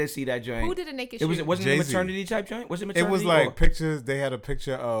think I did see that joint. Who did a naked It was. shoot? Wasn't it a Jay-Z. maternity type joint? Was it It maternity? was like or- pictures. They had a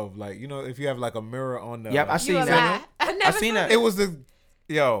picture of like, you know, if you have like a mirror on the. Yep, I You seen a that. lie. I never seen saw that. It was the.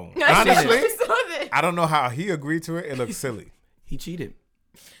 Yo, I honestly, never saw that. I don't know how he agreed to it. It looks silly. He cheated.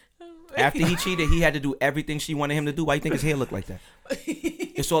 After he cheated, he had to do everything she wanted him to do. Why you think his hair looked like that?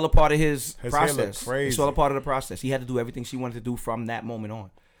 It's all a part of his His hair look process. crazy. It's all a part of the process. He had to do everything she wanted to do from that moment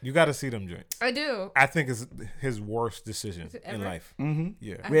on. You got to see them joints. I do. I think it's his worst decision it in ever? life. Mm-hmm.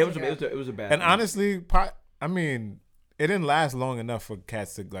 Yeah. I Yeah, it was think a bad. And thing. honestly, I mean, it didn't last long enough for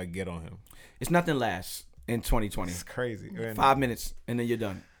cats to like get on him. It's nothing lasts in 2020. It's crazy. And 5 minutes and then you're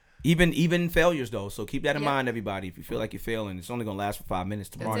done. Even failures though, so keep that in Yeah. mind, everybody. If you feel like you're failing, it's only gonna last for 5 minutes.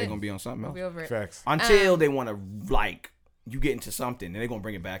 Tomorrow That's they're it. gonna be on something We'll else. be over it. Facts. Until they want to like you get into something, and they're gonna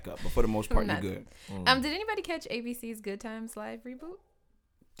bring it back up. But for the most part, you're Not- good. Did anybody catch ABC's Good Times live reboot?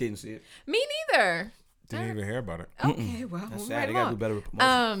 Didn't see it. Me neither. Didn't even hear about it. Okay, well, That's we'll sad. right They gotta do along. better with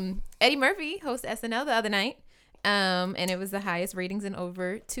promotion. Eddie Murphy hosted SNL the other night, and it was the highest ratings in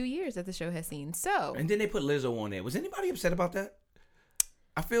over 2 years that the show has seen. So, And then they put Lizzo on there. Was anybody upset about that?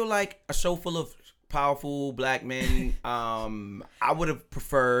 I feel like a show full of powerful black men. I would have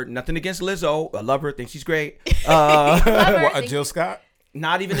preferred nothing against Lizzo. I love her. Think she's great. What, Jill Scott?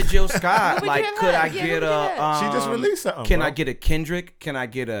 Not even a Jill Scott. Who would Like, you have could I had? Yeah, get who would you a? have? She just released something. Can bro. I get a Kendrick? Can I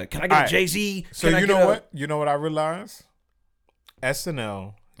get a Alright. Jay Z? So you know what? You know what I realized?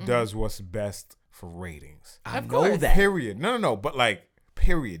 SNL does what's best for ratings. I Of know course. that. Period. No. But like,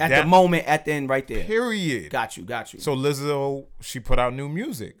 period. At That- the moment, at the end, right there. Period. Got you. So Lizzo, she put out new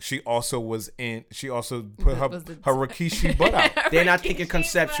music. She also put her Was the- Rikishi butt out. They're not thinking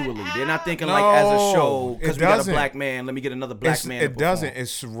conceptually. They're not thinking like as a show No, because it we got a doesn't. black man. Let me get another black man. to It doesn't. perform.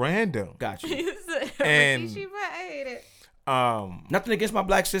 It's random. Got you. And- I hate it. Nothing against my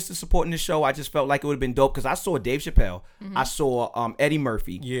black sisters supporting the show. I just felt like it would have been dope because I saw Dave Chappelle. I saw Eddie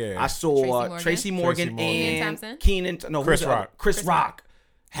Murphy. Yeah. I saw Tracy Tracy Morgan, Tracy Morgan. Kenan and Thompson? Keenan. No, Chris who's the other? Rock. Chris Chris Rock. Rock.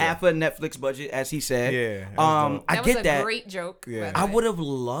 Half a Netflix budget, as he said. Yeah, that was dope. I That get was a that. great joke. Yeah. I would have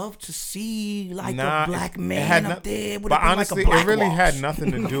loved to see like a black it man had up no- there. Would But have been honestly, like a black it really Walsh. had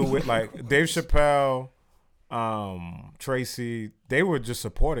nothing to do with like Dave Chappelle, Tracy. They were just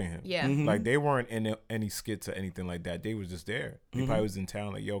supporting him. Yeah. Mm-hmm. Like they weren't in any skits or anything like that. They was just there. He probably was in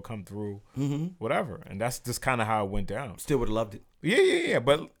town, like, yo, come through, whatever. And that's just kind of how it went down. Still would have loved it. Yeah.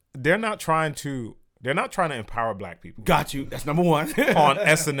 But they're not trying to empower black people Got you. That's number one. on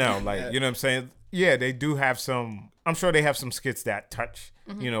SNL. Like, you know what I'm saying? Yeah, they do have some. I'm sure they have some skits that touch,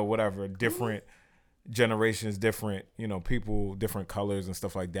 whatever, different generations, different, people, different colors and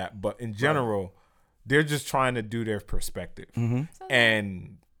stuff like that. But in general, they're just trying to do their perspective.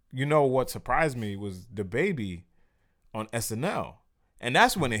 And what surprised me was the baby on SNL. And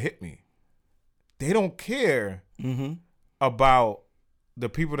that's when it hit me. They don't care about the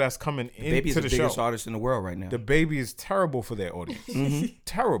people that's coming Baby's into the the biggest show. artist in the world right now. The baby is terrible for their audience.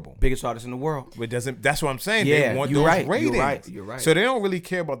 Terrible. Biggest artist in the world. But that's what I'm saying. Yeah, They want you're those right, you're ratings. right, you're right. So they don't really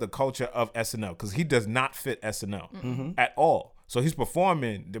care about the culture of SNL because he does not fit SNL at all. So he's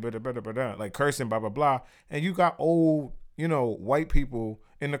performing like cursing, blah blah blah, and you got old, white people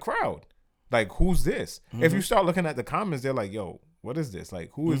in the crowd. Like, who's this? If you start looking at the comments, they're like, "Yo, what is this?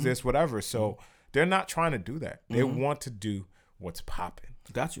 Like, who is this? Whatever." So they're not trying to do that. They want to do what's popping.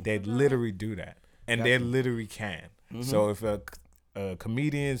 Got you. They literally do that, and they literally can. So if a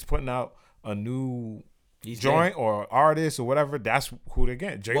comedian's putting out a new joint or artist or whatever, that's who they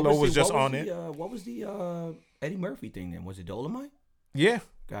get. J-Lo was just on it. What was the Eddie Murphy thing then? Was it Dolomite? Yeah,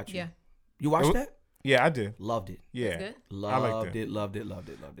 Got you. Yeah. You watched It wa- that? Yeah, I did. Loved it. Yeah, good. I liked Loved it. it. Loved it. Loved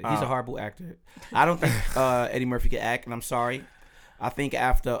it. Loved it. He's a horrible actor. I don't think Eddie Murphy could act, and I'm sorry. I think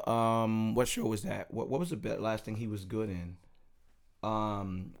after what show was that? What was the last thing he was good in?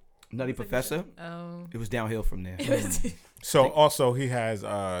 Nutty Professor. Oh. It was downhill from there. So also he has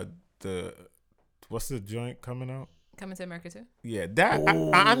what's the joint coming out? Coming to America too. Yeah, that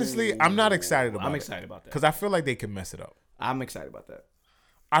I honestly I'm not excited about. I'm excited about that because I feel like they can mess it up. I'm excited about that.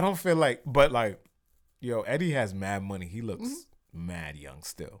 I don't feel like, but like, yo, Eddie has mad money. He looks mad young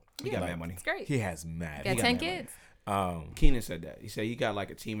still. He got mad money. It's great. He has mad. Got money. 10 kids. Keenan said that. He said he got like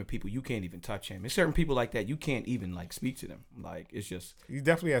a team of people you can't even touch him. There's certain people like that you can't even like speak to them. Like it's just He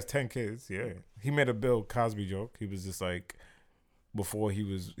definitely has 10 kids. Yeah, he made a Bill Cosby joke. He was just like, before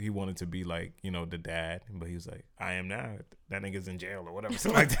he wanted to be like, you know, the dad, but he was like, I am now. That nigga's in jail or whatever,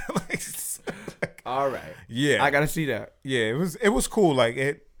 something like that. Like, all right. yeah, I gotta see that. yeah, it was cool. Like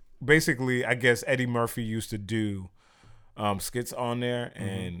it basically, I guess Eddie Murphy used to do skits on there,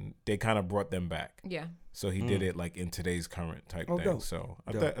 and they kind of brought them back. Yeah. So he did it like in today's current type thing. dope. So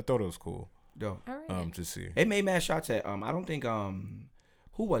I Dope. thought it was cool. Dope. All right. To see. It made mad shots at I don't think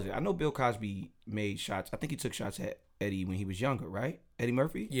who was it? I know Bill Cosby made shots. I think he took shots at Eddie when he was younger, right? Eddie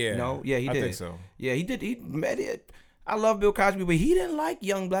Murphy? Yeah. No? Yeah, he did. I think so. Yeah, he did. He met it. I love Bill Cosby, but he didn't like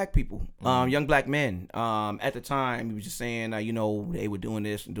young black people, young black men. At the time, he was just saying, you know, they were doing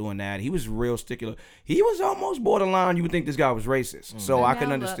this and doing that. He was real stickler. He was almost borderline. You would think this guy was racist. So I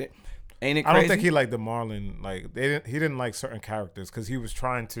can understand. Ain't it crazy? I don't think he liked the Marlon. Like he didn't like certain characters because he was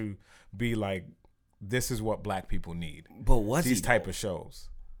trying to be like, this is what black people need. But what's these type of shows?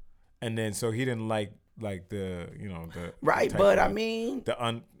 And then so he didn't like the the right. type But of, I mean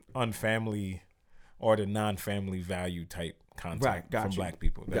the unfamily or the non-family value type content from black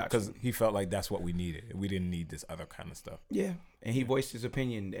people because he felt like that's what we needed. We didn't need this other kind of stuff. Yeah, and he voiced his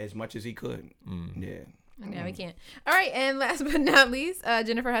opinion as much as he could. Yeah. No, we can't. All right, and last but not least,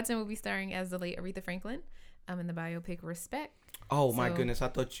 Jennifer Hudson will be starring as the late Aretha Franklin in the biopic Respect. Oh my goodness,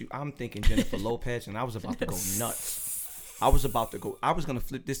 I'm thinking Jennifer Lopez, and I was about to go nuts. I was gonna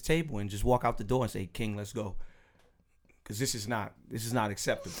flip this table and just walk out the door and say, King, let's go. Because this is not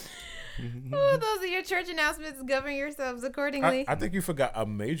acceptable. Oh, those are your church announcements. Govern yourselves accordingly. I think you forgot a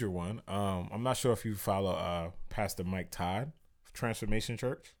major one. I'm not sure if you follow Pastor Mike Todd, Transformation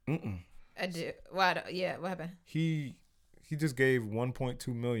Church. I do. Why? Yeah, what happened? He just gave $1.2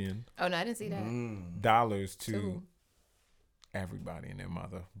 million. Oh no, I didn't see that. Dollars to everybody and their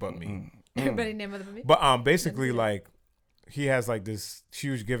mother, but me. Everybody named mother but me. But basically, like he has like this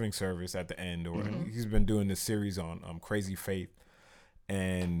huge giving service at the end, or he's been doing this series on Crazy Faith,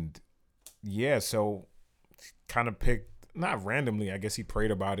 and yeah, so kind of picked not randomly. I guess he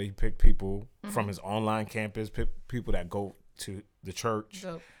prayed about it. He picked people from his online campus, picked people that go to the church.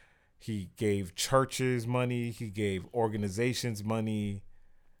 Dope. He gave churches money. He gave organizations money.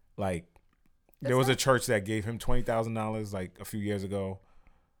 Like there was a church that gave him $20,000 like a few years ago.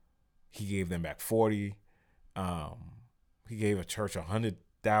 He gave them back $40,000. He gave a church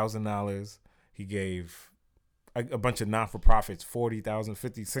 $100,000. He gave a bunch of non-for-profits $40,000,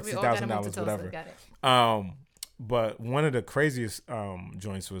 $50,000, $60,000, whatever. Got it. But one of the craziest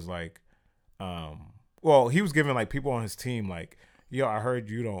joints was like, well, he was giving like people on his team like, yo, I heard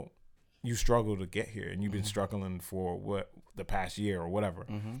you struggle to get here and you've been struggling for what the past year or whatever.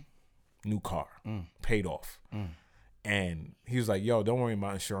 New car, paid off. And he was like, yo, don't worry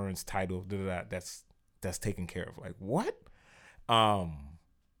about insurance, title, that's taken care of. Like, what?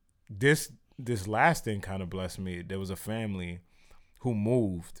 This last thing kind of blessed me. There was a family who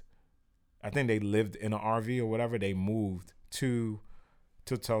moved. I think they lived in an RV or whatever. They moved to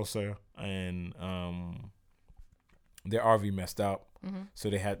Tulsa, and their RV messed up. So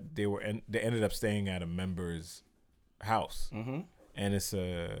they ended up staying at a member's house, and it's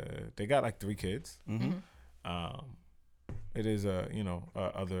they got like 3 kids. It is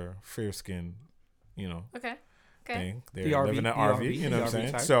other fair skin, Okay. thing. They're The RV, living in an the RV, RV, you know what I'm the RV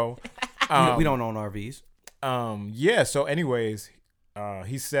saying? type. So We don't own RVs. yeah. So anyways,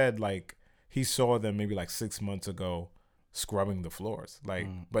 he said like he saw them maybe like 6 months ago scrubbing the floors, like,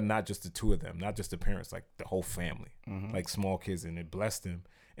 but not just the 2 of them, not just the parents, like the whole family, like small kids, and it blessed him.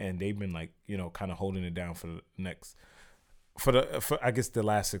 And they've been like, kind of holding it down for the next, for I guess the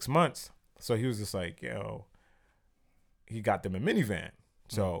last 6 months. So he was just like, yo, he got them a minivan.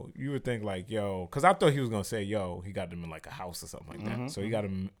 So you would think like, yo, because I thought he was gonna say, yo, he got them in like a house or something like that. So he got a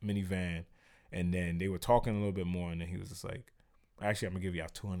minivan, and then they were talking a little bit more, and then he was just like, actually, I'm gonna give y'all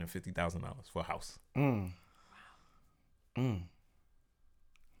 $250,000 for a house.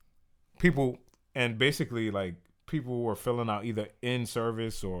 People, and basically like people were filling out either in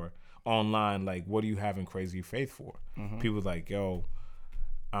service or online, like, what are you having crazy faith for? People was like, yo,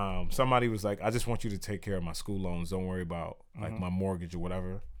 somebody was like, I just want you to take care of my school loans. Don't worry about like my mortgage or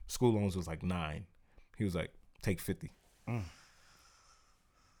whatever. School loans was like 9. He was like, take 50.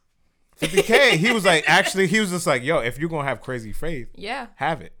 50K. He was like, actually, he was just like, yo, if you're gonna have crazy faith, Yeah.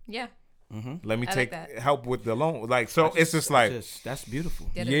 have it. Yeah. Let me I like take that. help with the loan. Like, so it's just like, that's beautiful.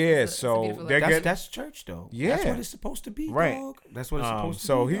 It is. yeah. It's a So beautiful they're look. getting That's church though. Yeah. That's what it's supposed to be, Right. dog. That's what it's supposed to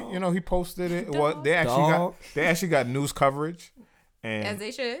so be. he, dog. you know, he posted it. Well, Dog. they Dog. actually got news coverage, As and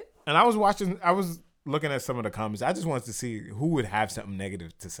they should. I was looking at some of the comments. I just wanted to see who would have something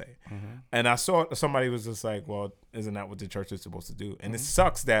negative to say, and I saw somebody was just like, "Well, isn't that what the church is supposed to do?" And it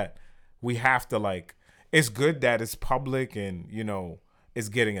sucks that we have to like. It's good that it's public and you know it's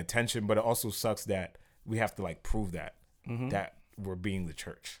getting attention, but it also sucks that we have to like prove that we're being the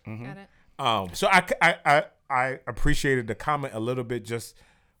church. Got it. So I appreciated the comment a little bit just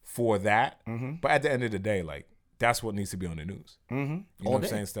for that, but at the end of the day, like that's what needs to be on the news. You know All what I'm day.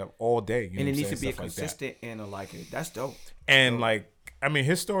 saying? Stuff all day. You know And it what I'm needs to saying? be a Stuff like that. consistent and a like it. That's dope. And like, I mean,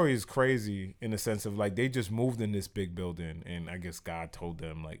 his story is crazy in the sense of like they just moved in this big building, and I guess God told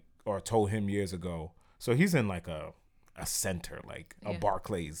them like, or told him years ago. So he's in like a center, like a Yeah.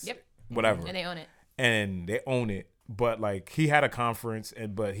 Barclays, Yep. whatever, And they own it. and they own it. But like he had a conference,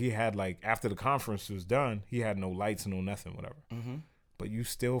 but he had like after the conference was done, he had no lights, no nothing, whatever. But you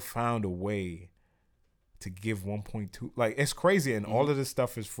still found a way to give 1.2. Like it's crazy, and all of this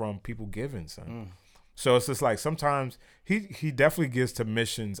stuff is from people giving, son. So it's just like sometimes he definitely gives to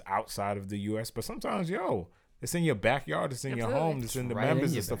missions outside of the U.S., but sometimes it's in your backyard, it's in your Absolutely. home, it's in the right in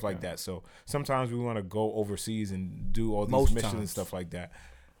members your and stuff like backyard. that. So sometimes we want to go overseas and do all these Most missions and times. stuff like that.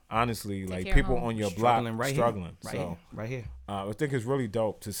 Honestly, like care of people home. on your Struggling block right struggling. here. Right So here. Right here. I think it's really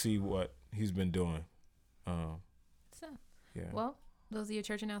dope to see what he's been doing. So, Yeah, well, those are your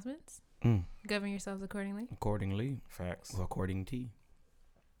church announcements. Govern yourselves accordingly. Accordingly. facts. Or according to.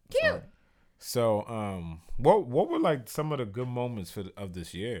 Cute. So, what were like some of the good moments of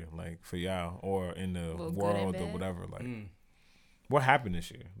this year, like for y'all, or in the Well, good and world or bad. whatever? Like, what happened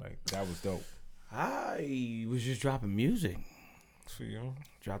this year? Like that was dope I was just dropping music. for you.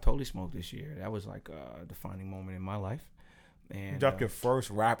 Dropped Holy Smoke this year. That was like a defining moment in my life. And You dropped your first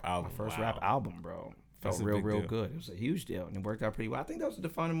rap album. my first Wow. rap album, bro. That's Felt a big real deal. good. It was a huge deal, and it worked out pretty well. I think that was a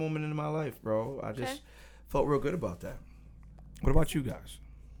defining moment in my life, bro. I just Okay. felt real good about that. What about you guys?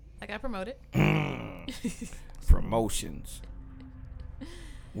 I got promoted. Promotions.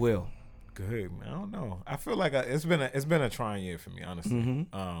 Will. Good, man. I don't know. I feel like it's been a trying year for me, honestly.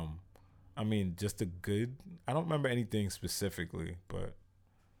 I mean, just a good. I don't remember anything specifically, but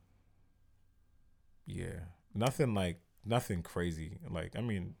yeah, nothing crazy. Like, I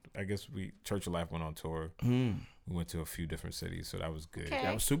mean, I guess Church of Life went on tour. We went to a few different cities, so that was good. Okay.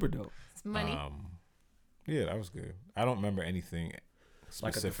 That was super dope. It's money. Yeah, that was good. I don't remember anything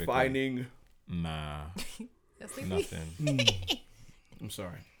Like a specifically. defining. Nah, That's like nothing. I'm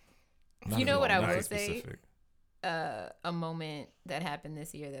sorry. You know what I Nothing will say? specific. A moment that happened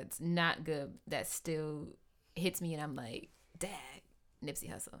this year that's not good that still hits me, and I'm like, dag,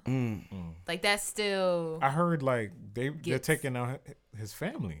 Nipsey Hussle. Like that's still. I heard like they're Gets. taking out his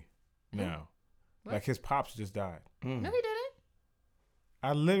family now. What? Like his pops just died. No, he didn't.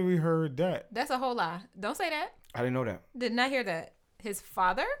 I literally heard that. That's a whole lie. Don't say that. I didn't know that. Did not hear that. His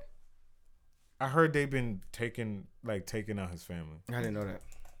father? I heard they've been taking out his family. I didn't know that.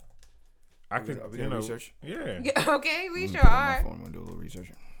 I Are we could, gonna research? Yeah, Okay, we sure Put it on my are. phone. I'm gonna do a little research.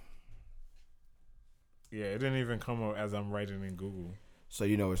 yeah. It didn't even come up as I'm writing in Google. So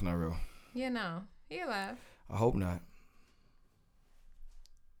you know it's not real. Yeah, no. He alive. I hope not.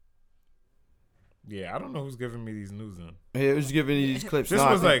 Yeah, I don't know who's giving me these news then. It was giving you these clips. This No,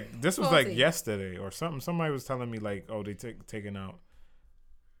 I was think- like Faulty. yesterday or something. Somebody was telling me like, oh, they taking out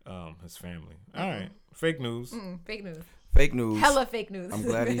his family. All right, fake news. Fake news. fake news. Hella fake news. I'm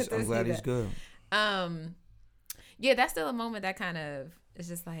glad he's. Let's I'm glad do he's that. good. Yeah, that's still a moment that kind of is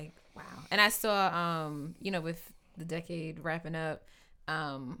just like, wow. And I saw, with the decade wrapping up,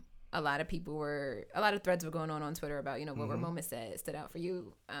 a lot of threads were going on Twitter about, what were moments that stood out for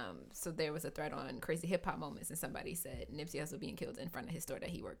you. So there was a thread on crazy hip hop moments, and somebody said Nipsey Hussle being killed in front of his store that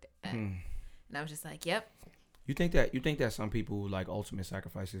he worked at. And I was just like, yep. You think that some people like ultimate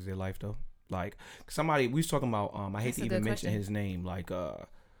sacrifices their life though? Like somebody we was talking about. I hate That's to a even good mention question. his name. Like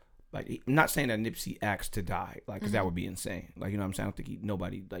I'm not saying that Nipsey acts to die. Like, cause that would be insane. Like, you know what I'm saying? I don't think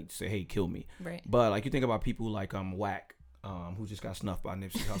nobody like say, hey, kill me. Right. But like you think about people like Wack, who just got snuffed by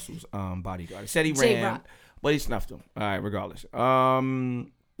Nipsey Hussle's bodyguard. He said he J ran, Rock. but he snuffed him. All right, regardless.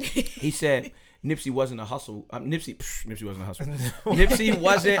 He said Nipsey wasn't a hustle. Nipsey wasn't a hustle. Nipsey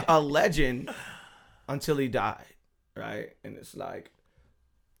wasn't a legend until he died, right? And it's like,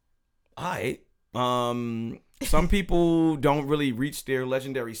 all right. Some people don't really reach their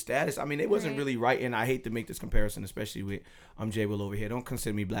legendary status. I mean, it wasn't really right, and I hate to make this comparison, especially with Jay Will over here. Don't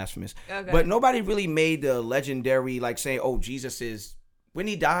consider me blasphemous. Okay. But nobody really made the legendary, like saying, oh, Jesus is, when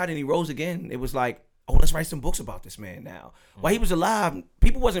he died and he rose again, it was like, oh, let's write some books about this man now. While he was alive,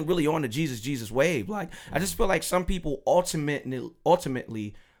 people wasn't really on the Jesus wave. Like, I just feel like some people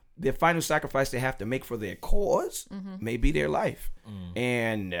ultimately their final sacrifice they have to make for their cause may be their life.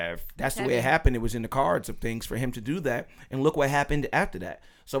 And that's the way it happened. It was in the cards of things for him to do that. And look what happened after that.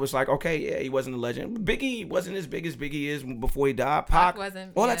 So it's like, okay, yeah, he wasn't a legend. Biggie wasn't as big as Biggie is before he died. Pac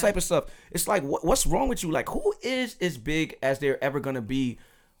wasn't. All that type of stuff. It's like, what's wrong with you? Like, who is as big as they're ever going to be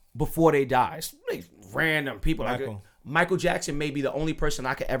before they die? It's like random people. Michael Jackson may be the only person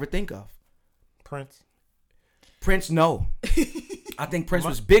I could ever think of. Prince, no. I think Prince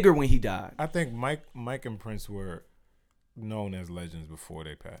was bigger when he died. I think Mike and Prince were known as legends before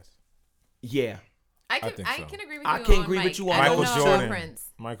they passed. Yeah. I can agree with you. I can agree with you on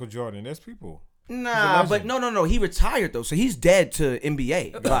Michael Jordan. There's people. Nah, but no. He retired though, so he's dead to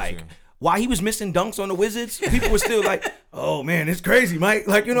NBA. Like, while he was missing dunks on the Wizards, people were still like, "Oh man, it's crazy, Mike."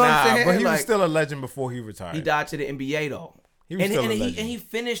 Like, you know what I'm saying? But he was still a legend before he retired. He died to the NBA though. He was still a legend. And he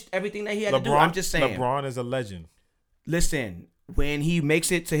finished everything that he had to do. I'm just saying. LeBron is a legend. Listen, when he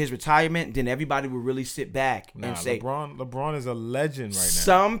makes it to his retirement, then everybody will really sit back and say, LeBron is a legend right now.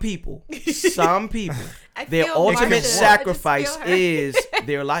 Some people, their ultimate sacrifice is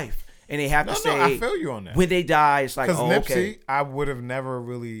their life. And they have to say, I feel you on that. When they die, it's like, because Nipsey, I would have never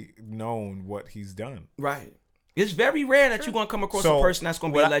really known what he's done. Right. It's very rare that you're going to come across a person that's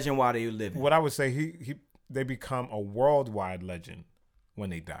going to be a legend while they're living. What I would say, they become a worldwide legend when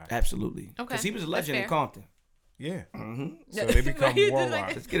they die. Absolutely. Okay. Because he was a legend in Compton. Yeah. So they become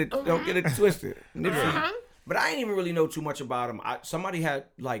worldwide. Let's get it. Don't get it twisted. But I didn't even really know too much about him. Somebody had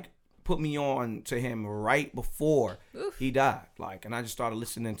put me on to him right before he died. And I just started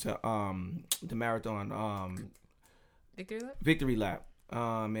listening to the marathon Victory Lap.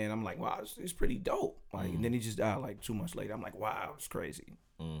 And I'm like, wow, it's pretty dope. And then he just died 2 months later. I'm like, wow, it's crazy.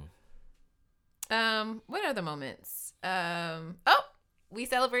 What other moments? We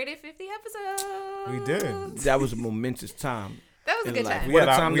celebrated 50 episodes. We did. That was a momentous time. That was a good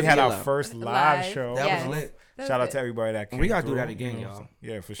time. We had our first live show. That was lit. Shout out to everybody that came. We gotta do that again, y'all.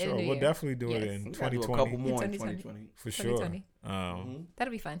 Yeah, for sure. We'll definitely do it in 2020. Do a couple more in 2020. For sure.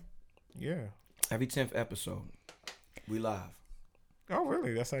 That'll be fun. Yeah. Every 10th episode, we live. Oh,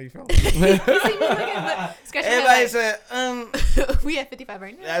 really? That's how you felt? Everybody said, we at 55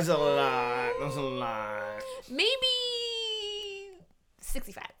 right now. That's a lot. Maybe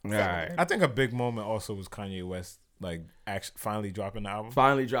 65. All right. I think a big moment also was Kanye West, finally dropping the album.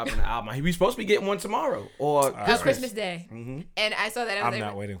 He was supposed to be getting one tomorrow or Christmas Day. And I saw that. I'm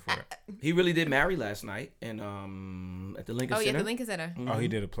not waiting for it. He really did marry last night and at the Lincoln Center. Oh yeah, the Lincoln Center. Oh, he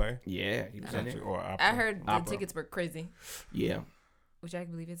did a play. Yeah, he was in it. Or opera. I heard the tickets were crazy. Yeah. Which I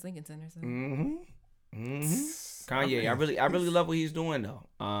believe it's Lincoln Center. So. Kanye, I really love what he's doing though.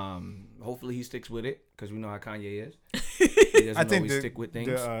 Hopefully he sticks with it because we know how Kanye is. He doesn't always stick with things.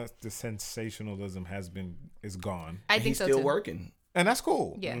 The sensationalism is gone. I think he's so still too. working, and that's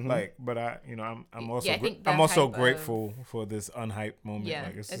cool. Yeah. But I'm also grateful for this unhyped moment.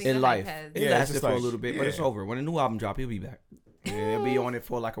 Yeah, in life. It lasted for a little bit, but it's over. When a new album drop, he'll be back. Yeah, he'll be on it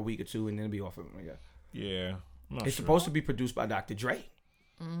for a week or two, and then it'll be off of it. Yeah. It's supposed to be produced by Dr. Dre.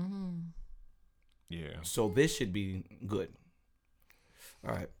 Yeah. So this should be good.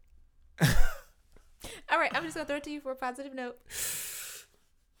 All right. All right. I'm just gonna throw it to you for a positive note.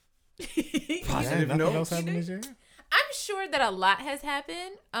 Positive note. Nothing else happened this year? I'm sure that a lot has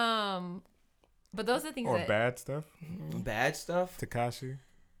happened. But those are the things or bad stuff. Bad stuff. Tekashi.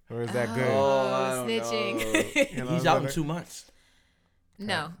 Or is that good? Oh, snitching. He's out in 2 months.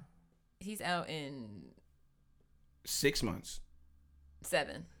 No, he's out in 6 months.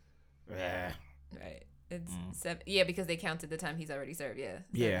 7. Yeah. Right. It's 7. Yeah, because they counted the time he's already served. Yeah. 7.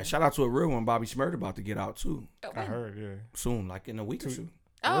 Yeah. Shout out to a real one. Bobby Shmurda about to get out too. I heard. Yeah. Soon, in a week or two.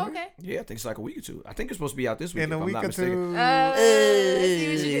 Oh, okay. Yeah, I think it's a week or two. I think it's supposed to be out this week. In a week or two.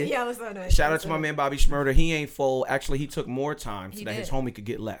 Shout out to my man Bobby Shmurda. He ain't full. Actually, he took more time so that his homie could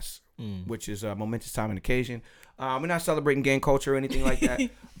get less. which is a momentous time and occasion. We're not celebrating gang culture or anything like that.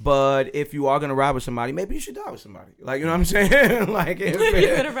 But if you are gonna ride with somebody, maybe you should die with somebody. Like, you know what I'm saying? Like, if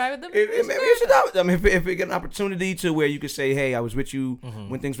You're gonna ride with them? maybe you should die with them. If you get an opportunity to where you could say, hey, I was with you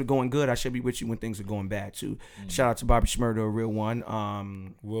when things were going good, I should be with you when things are going bad too. Shout out to Bobby Shmurda, a real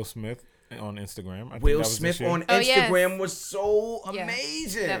one. Will Smith on Instagram. I think Will that was Smith this year. on Oh, yes. Instagram was so Yeah.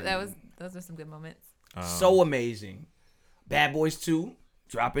 amazing. Those were some good moments. So amazing. Bad Boys 2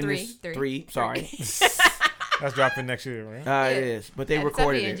 dropping Three. Sorry. That's dropping next year, right? It is. But they It's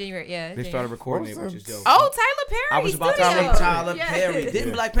recorded definitely in it. January. Yeah. They started recording it, which is dope. Oh, Tyler Perry. I was about to Studio. say Tyler Yeah. Perry.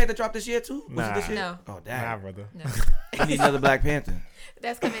 Didn't Black Panther drop this year too? Was Nah. it this year? No. Oh, Nah, damn. brother. No, I need another Black Panther.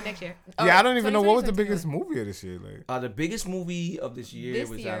 that's coming next year. Yeah, I don't even know what was the 2020, biggest movie of this year. Like The biggest movie of this year This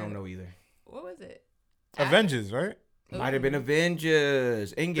was year. I don't know either. What was it? Avengers, right? Might have been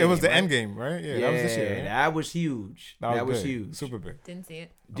Avengers. Endgame. It was the right? end game, right? Yeah, that was this year. Right? That was huge. That was big. huge. Super big. Didn't see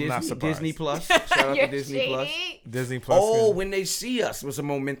it. I'm not surprised. Disney Plus. Shout out You're to Disney Plus. shady. Disney Plus. Oh, yeah. When They See Us was a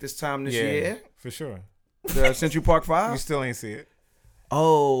momentous time this year. for sure. The Central Park You 5. still ain't see it.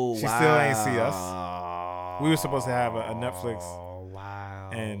 Oh, She wow. still ain't see us. We were supposed to have a Netflix. Oh, wow.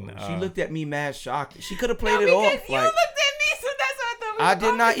 And, she looked at me mad shocked. She could have played No, it because off. you Like, looked at me, so that's what I thought. We I were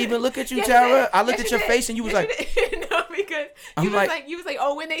did not talking. even look at you, Yes, Tara. did. I looked Yes, at your did. face and you was Yes, like, you did. No, because I'm you like- was like,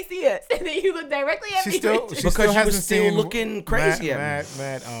 oh, when they see us, and then you look directly at She me. still, with- she Because still you hasn't was still seen looking crazy mad, at me.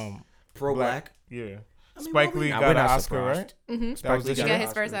 mad, pro black. Yeah. I mean, Spike what we- Lee Nah, got we're an not Oscar, surprised. right? Mhm. Spike was Lee this He got got an his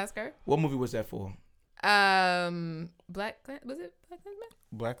Oscar. first Oscar. What movie was that for? Black was it Black Klansman?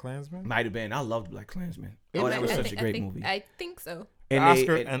 Black Klansman. Might have been. I loved Black Klansman. It Oh, was- that was I such think- a great I think, movie. I think so. And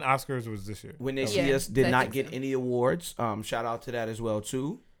And Oscars was this year. When They That See was- Yeah, Us did I not think get so. any awards. Shout out to that as well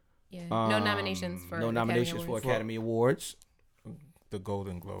too. Yeah. No nominations for no Academy nominations for Awards. Academy Awards, the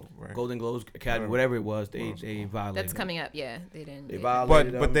Golden Globe, right? Golden Globes, Academy, whatever it was. They violated. That's coming up. Yeah, they didn't. They yeah.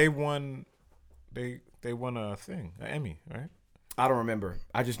 violated. But they won. They won a thing, an Emmy, right? I don't remember.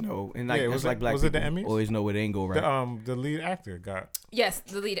 I just know. And like Yeah, it's was like it- black was it the people Emmys? always know where they ain't go right. The lead actor got Yes,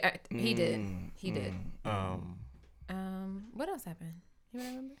 the lead act. He did. He did. um What else happened? You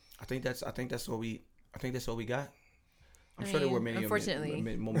remember? I think that's all we got. I'm I sure there were mean, many. unfortunately.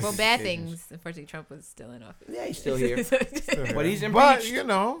 moments Well, of bad occasions. things. Unfortunately, Trump was still in office. Yeah, he's still here. But he's impeached. But you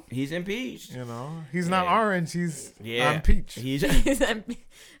know, He's impeached. he's not Yeah. orange. He's Yeah. peach. He's All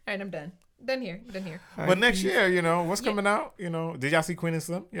right, I'm done. Done here. But next year, what's coming out? Did y'all see Queen and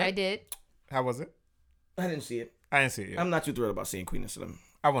Slim? Yeah. I did. How was it? I didn't see it. I didn't see it yet. I'm not too thrilled about seeing Queen and Slim.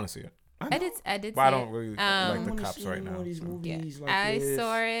 I want to see it. I did. But I see don't it. really like I the wanna cops see right more now. of these so. movies like I this.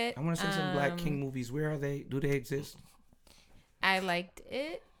 saw it. I want to see some Black King movies. Where are they? Do they exist? I liked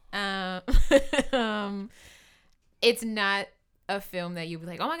it. It's not a film that you'd be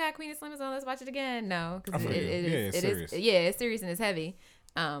like, oh my god, Queen of Slim is on, let's watch it again. No, because I feel you. it it's is. serious. Yeah, it's serious and it's heavy.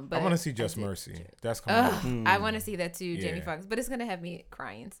 But I want to see Just Mercy. That's coming out. I want to see that too, Jamie Yeah. Foxx. But it's gonna have me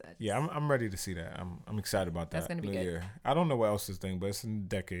crying. So Yeah, I'm ready to see that. I'm excited about that. That's gonna be good. Yeah. I don't know what else is thing, but it's in the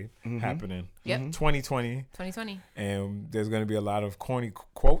decade happening. Yep. 2020. 2020. And there's going to be a lot of corny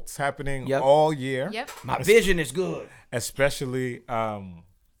quotes happening Yep. all year. Yep. My vision is good. Especially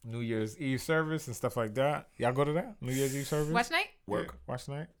New Year's Eve service and stuff like that. Y'all go to that? New Year's Eve service? Watch night. Work. Yeah, watch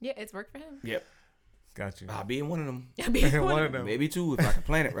night? Yeah, it's worked for him. Yep. Got you. I'll be in one of them. One of them. Maybe two if I can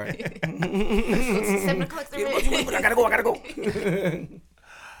plan it right. 7 o'clock. But I gotta go.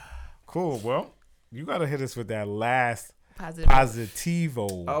 Cool. Well, you got to hit us with that last Positive.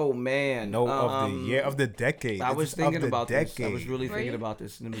 positivo Oh man. note of the year, of the decade. I was It's thinking of the about this. I decade. was really Were thinking you? about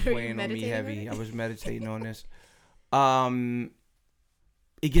this, and it was Were you weighing on me meditating on heavy. it? I was meditating on this.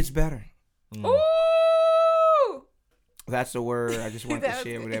 It gets better. Ooh. That's the word I just wanted to That was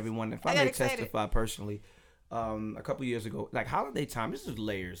share with good. everyone. If I I got may excited. testify personally, a couple years ago, like holiday time, this is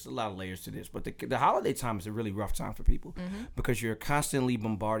layers, a lot of layers to this, but the holiday time is a really rough time for people because you're constantly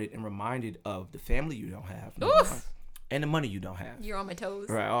bombarded and reminded of the family you don't have, number Oof. one, and the money you don't have. You're on my toes.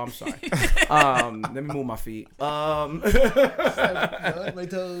 Right. Oh, I'm sorry. Let me move my feet. My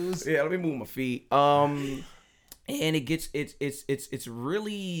toes. Yeah, let me move my feet. And it gets it's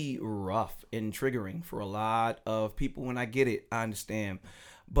really rough and triggering for a lot of people. When I get it, I understand.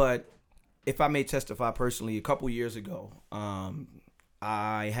 But if I may testify personally, a couple years ago,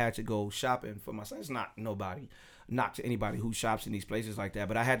 I had to go shopping for my son. It's not to anybody who shops in these places like that,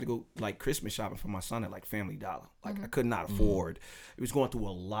 but I had to go like Christmas shopping for my son at like Family Dollar. Like I could not afford. It was going through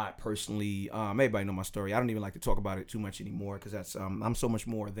a lot personally. Everybody know my story. I don't even like to talk about it too much anymore because that's I'm so much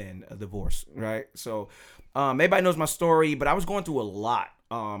more than a divorce, right? So everybody knows my story, but I was going through a lot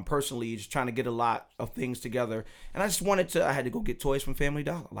personally, just trying to get a lot of things together. And I had to go get toys from Family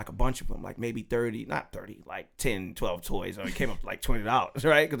Dollar, like a bunch of them, like maybe 30, like 10, 12 toys. It came up to like $20,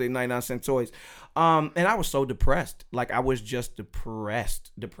 right? Because they're 99-cent toys. And I was so depressed. Like, I was just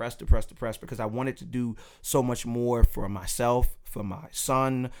depressed because I wanted to do so much more for myself, for my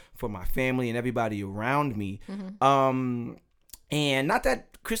son, for my family, and everybody around me. And not that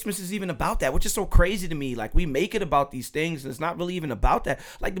Christmas is even about that, which is so crazy to me. Like, we make it about these things, and it's not really even about that.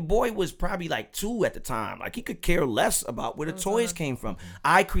 Like, the boy was probably like 2 at the time. Like, he could care less about where the toys came from.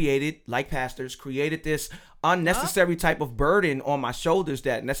 I like pastors, created this unnecessary type of burden on my shoulders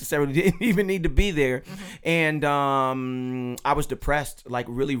that necessarily didn't even need to be there. And I was depressed, like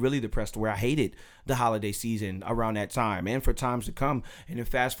really, really depressed, where I hated the holiday season around that time and for times to come. And then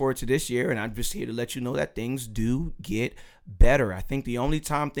fast forward to this year, and I'm just here to let you know that things do get better. I think the only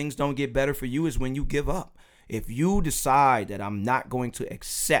time things don't get better for you is when you give up. If you decide that I'm not going to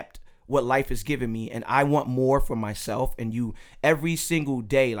accept what life has given me and I want more for myself, and you every single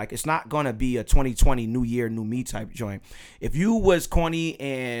day, like, it's not going to be a 2020 new year, new me type joint. If you was corny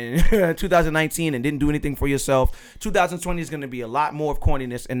in 2019 and didn't do anything for yourself, 2020 is going to be a lot more of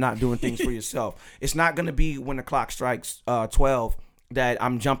corniness and not doing things for yourself. It's not going to be when the clock strikes 12 that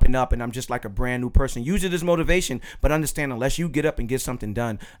I'm jumping up and I'm just like a brand new person. Use it as motivation, but understand, unless you get up and get something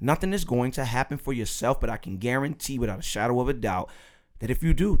done, nothing is going to happen for yourself. But I can guarantee without a shadow of a doubt that if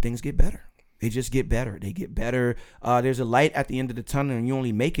you do, things get better. They just get better. They get better. There's a light at the end of the tunnel, and you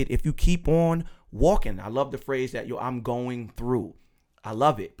only make it if you keep on walking. I love the phrase that, I'm going through. I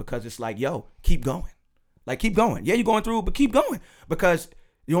love it because it's like, keep going. Like, keep going. Yeah, you're going through, but keep going, because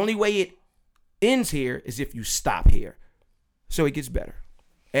the only way it ends here is if you stop here. So it gets better.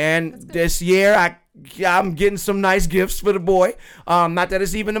 And this year, I'm getting some nice gifts for the boy. Not that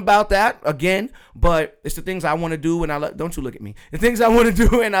it's even about that, again, but it's the things I want to do, and don't you look at me. The things I want to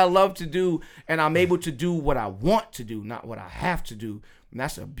do and I love to do, and I'm able to do what I want to do, not what I have to do. And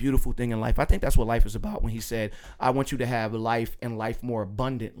that's a beautiful thing in life. I think that's what life is about when he said, I want you to have life and life more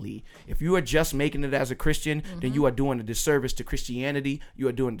abundantly. If you are just making it as a Christian, then you are doing a disservice to Christianity. You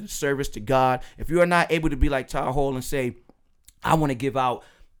are doing a disservice to God. If you are not able to be like Todd Hall and say, I want to give out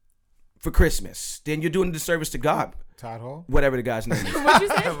for Christmas, then you're doing a disservice to God. Todd Hall? Whatever the guy's name is. What'd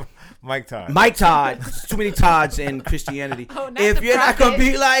you say? Mike Todd. Mike Todd. There's too many Todds in Christianity. If you're not gonna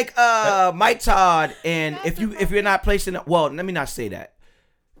be like Mike Todd, and if you're not placing, well, let me not say that.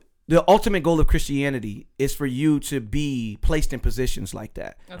 The ultimate goal of Christianity is for you to be placed in positions like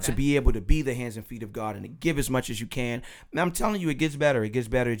that, to be able to be the hands and feet of God and to give as much as you can. And I'm telling you, it gets better. It gets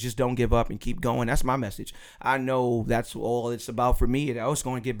better. Just don't give up and keep going. That's my message. I know that's all it's about for me. It's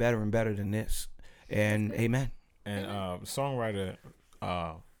going to get better and better than this. And amen. And songwriter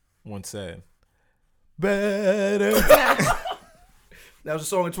once said, better. That was a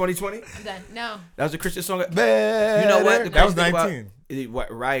song in 2020? I'm done. No. That was a Christian song? Better. You know what? That was 19.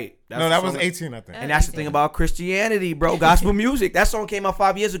 Right. That was 18, I think. And that's the thing about Christianity, bro. Gospel music. That song came out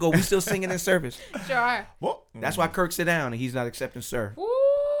 5 years ago. We still singing in service. Sure are. Well, that's why Kirk sit down and he's not accepting sir. Woo.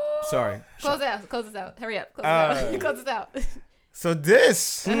 Sorry. Close this out. Hurry up. Close this out. So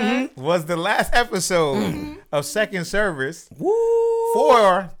this was the last episode of Second Service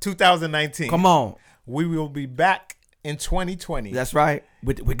for 2019. Come on. We will be back in 2020. That's right.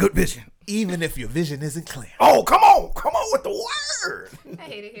 With good vision. Even if your vision isn't clear. Oh, come on. Come on with the word. I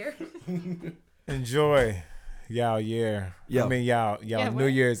hate it here. Enjoy y'all year. Yep. I mean, y'all New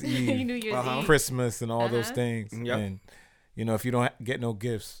Year's Eve. New Year's Eve. Christmas and all those things. Yep. And, if you don't get no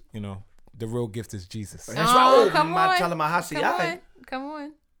gifts, the real gift is Jesus. That's right. Come on. Come on. Come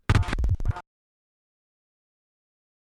on.